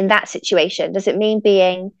 mean in that situation? Does it mean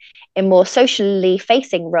being in more socially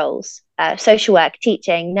facing roles, social work,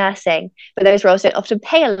 teaching, nursing, but those roles don't often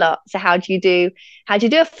pay a lot? So how do you do a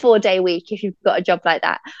 4-day week if you've got a job like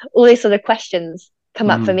that? All these sort of questions come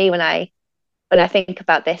up for me when I think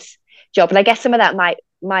about this job. And I guess some of that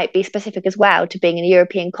might be specific as well to being in a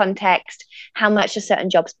European context. How much do certain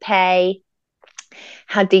jobs pay?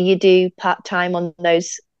 How do you do part-time on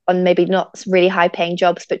maybe not really high paying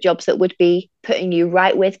jobs, but jobs that would be putting you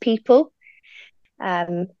right with people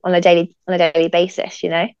on a daily basis,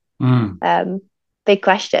 big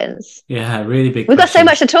questions. Yeah, really big We've questions. got so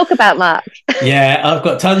much to talk about, Mark. Yeah, I've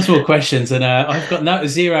got tons more questions, and I've got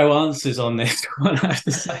zero answers on this one, I have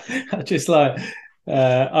to say.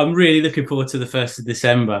 I'm really looking forward to the 1st of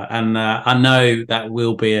December, and I know that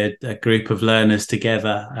we'll be a group of learners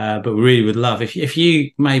together, but we really would love if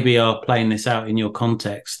you maybe are playing this out in your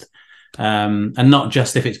context, and not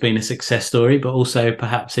just if it's been a success story, but also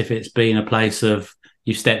perhaps if it's been a place of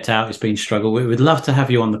you've stepped out, it's been struggle. We would love to have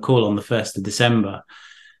you on the call on the 1st of December,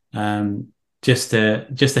 just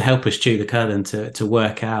to help us chew the cud and to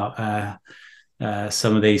work out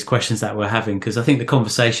some of these questions that we're having, because I think the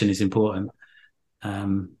conversation is important.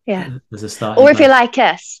 As a start. Or if you're like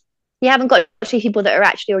us, you haven't got to see people that are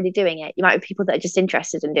actually already doing it. You might be people that are just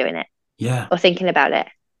interested in doing it. Yeah. Or thinking about it.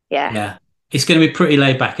 Yeah. Yeah. It's going to be pretty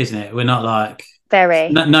laid back, isn't it? We're not like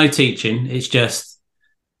no teaching. It's just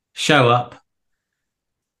show up.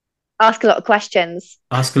 Ask a lot of questions.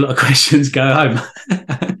 Go home.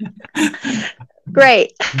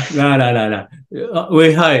 Great. No.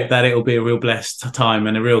 We hope that it will be a real blessed time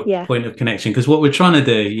and a real point of connection, because what we're trying to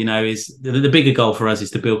do, is the bigger goal for us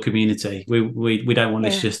is to build community. We don't want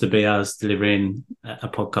this just to be us delivering a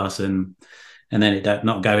podcast and then it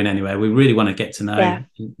not going anywhere. We really want to get to know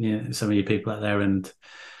some of you people out there and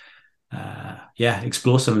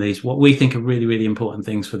explore some of these what we think are really, really important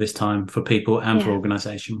things for this time for people and for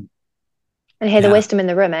organisation. And hear the wisdom in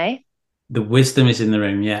the room, eh? The wisdom is in the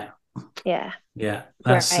room. Yeah,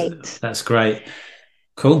 that's great.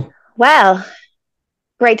 Cool. Well,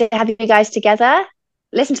 great to have you guys together.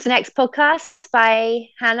 Listen to the next podcast by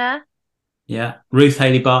Hannah. Yeah, Ruth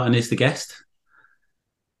Haley Barton is the guest.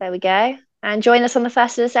 There we go. And join us on the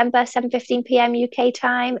 1st of December, 7:15 p.m. UK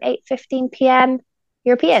time, 8:15 p.m.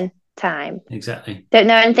 European time. Exactly. Don't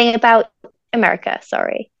know anything about America,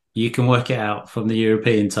 sorry. You can work it out from the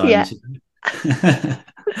European time. Yeah.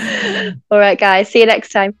 All right, guys. See you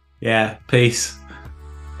next time. Yeah. Peace.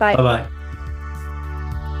 Bye. Bye-bye.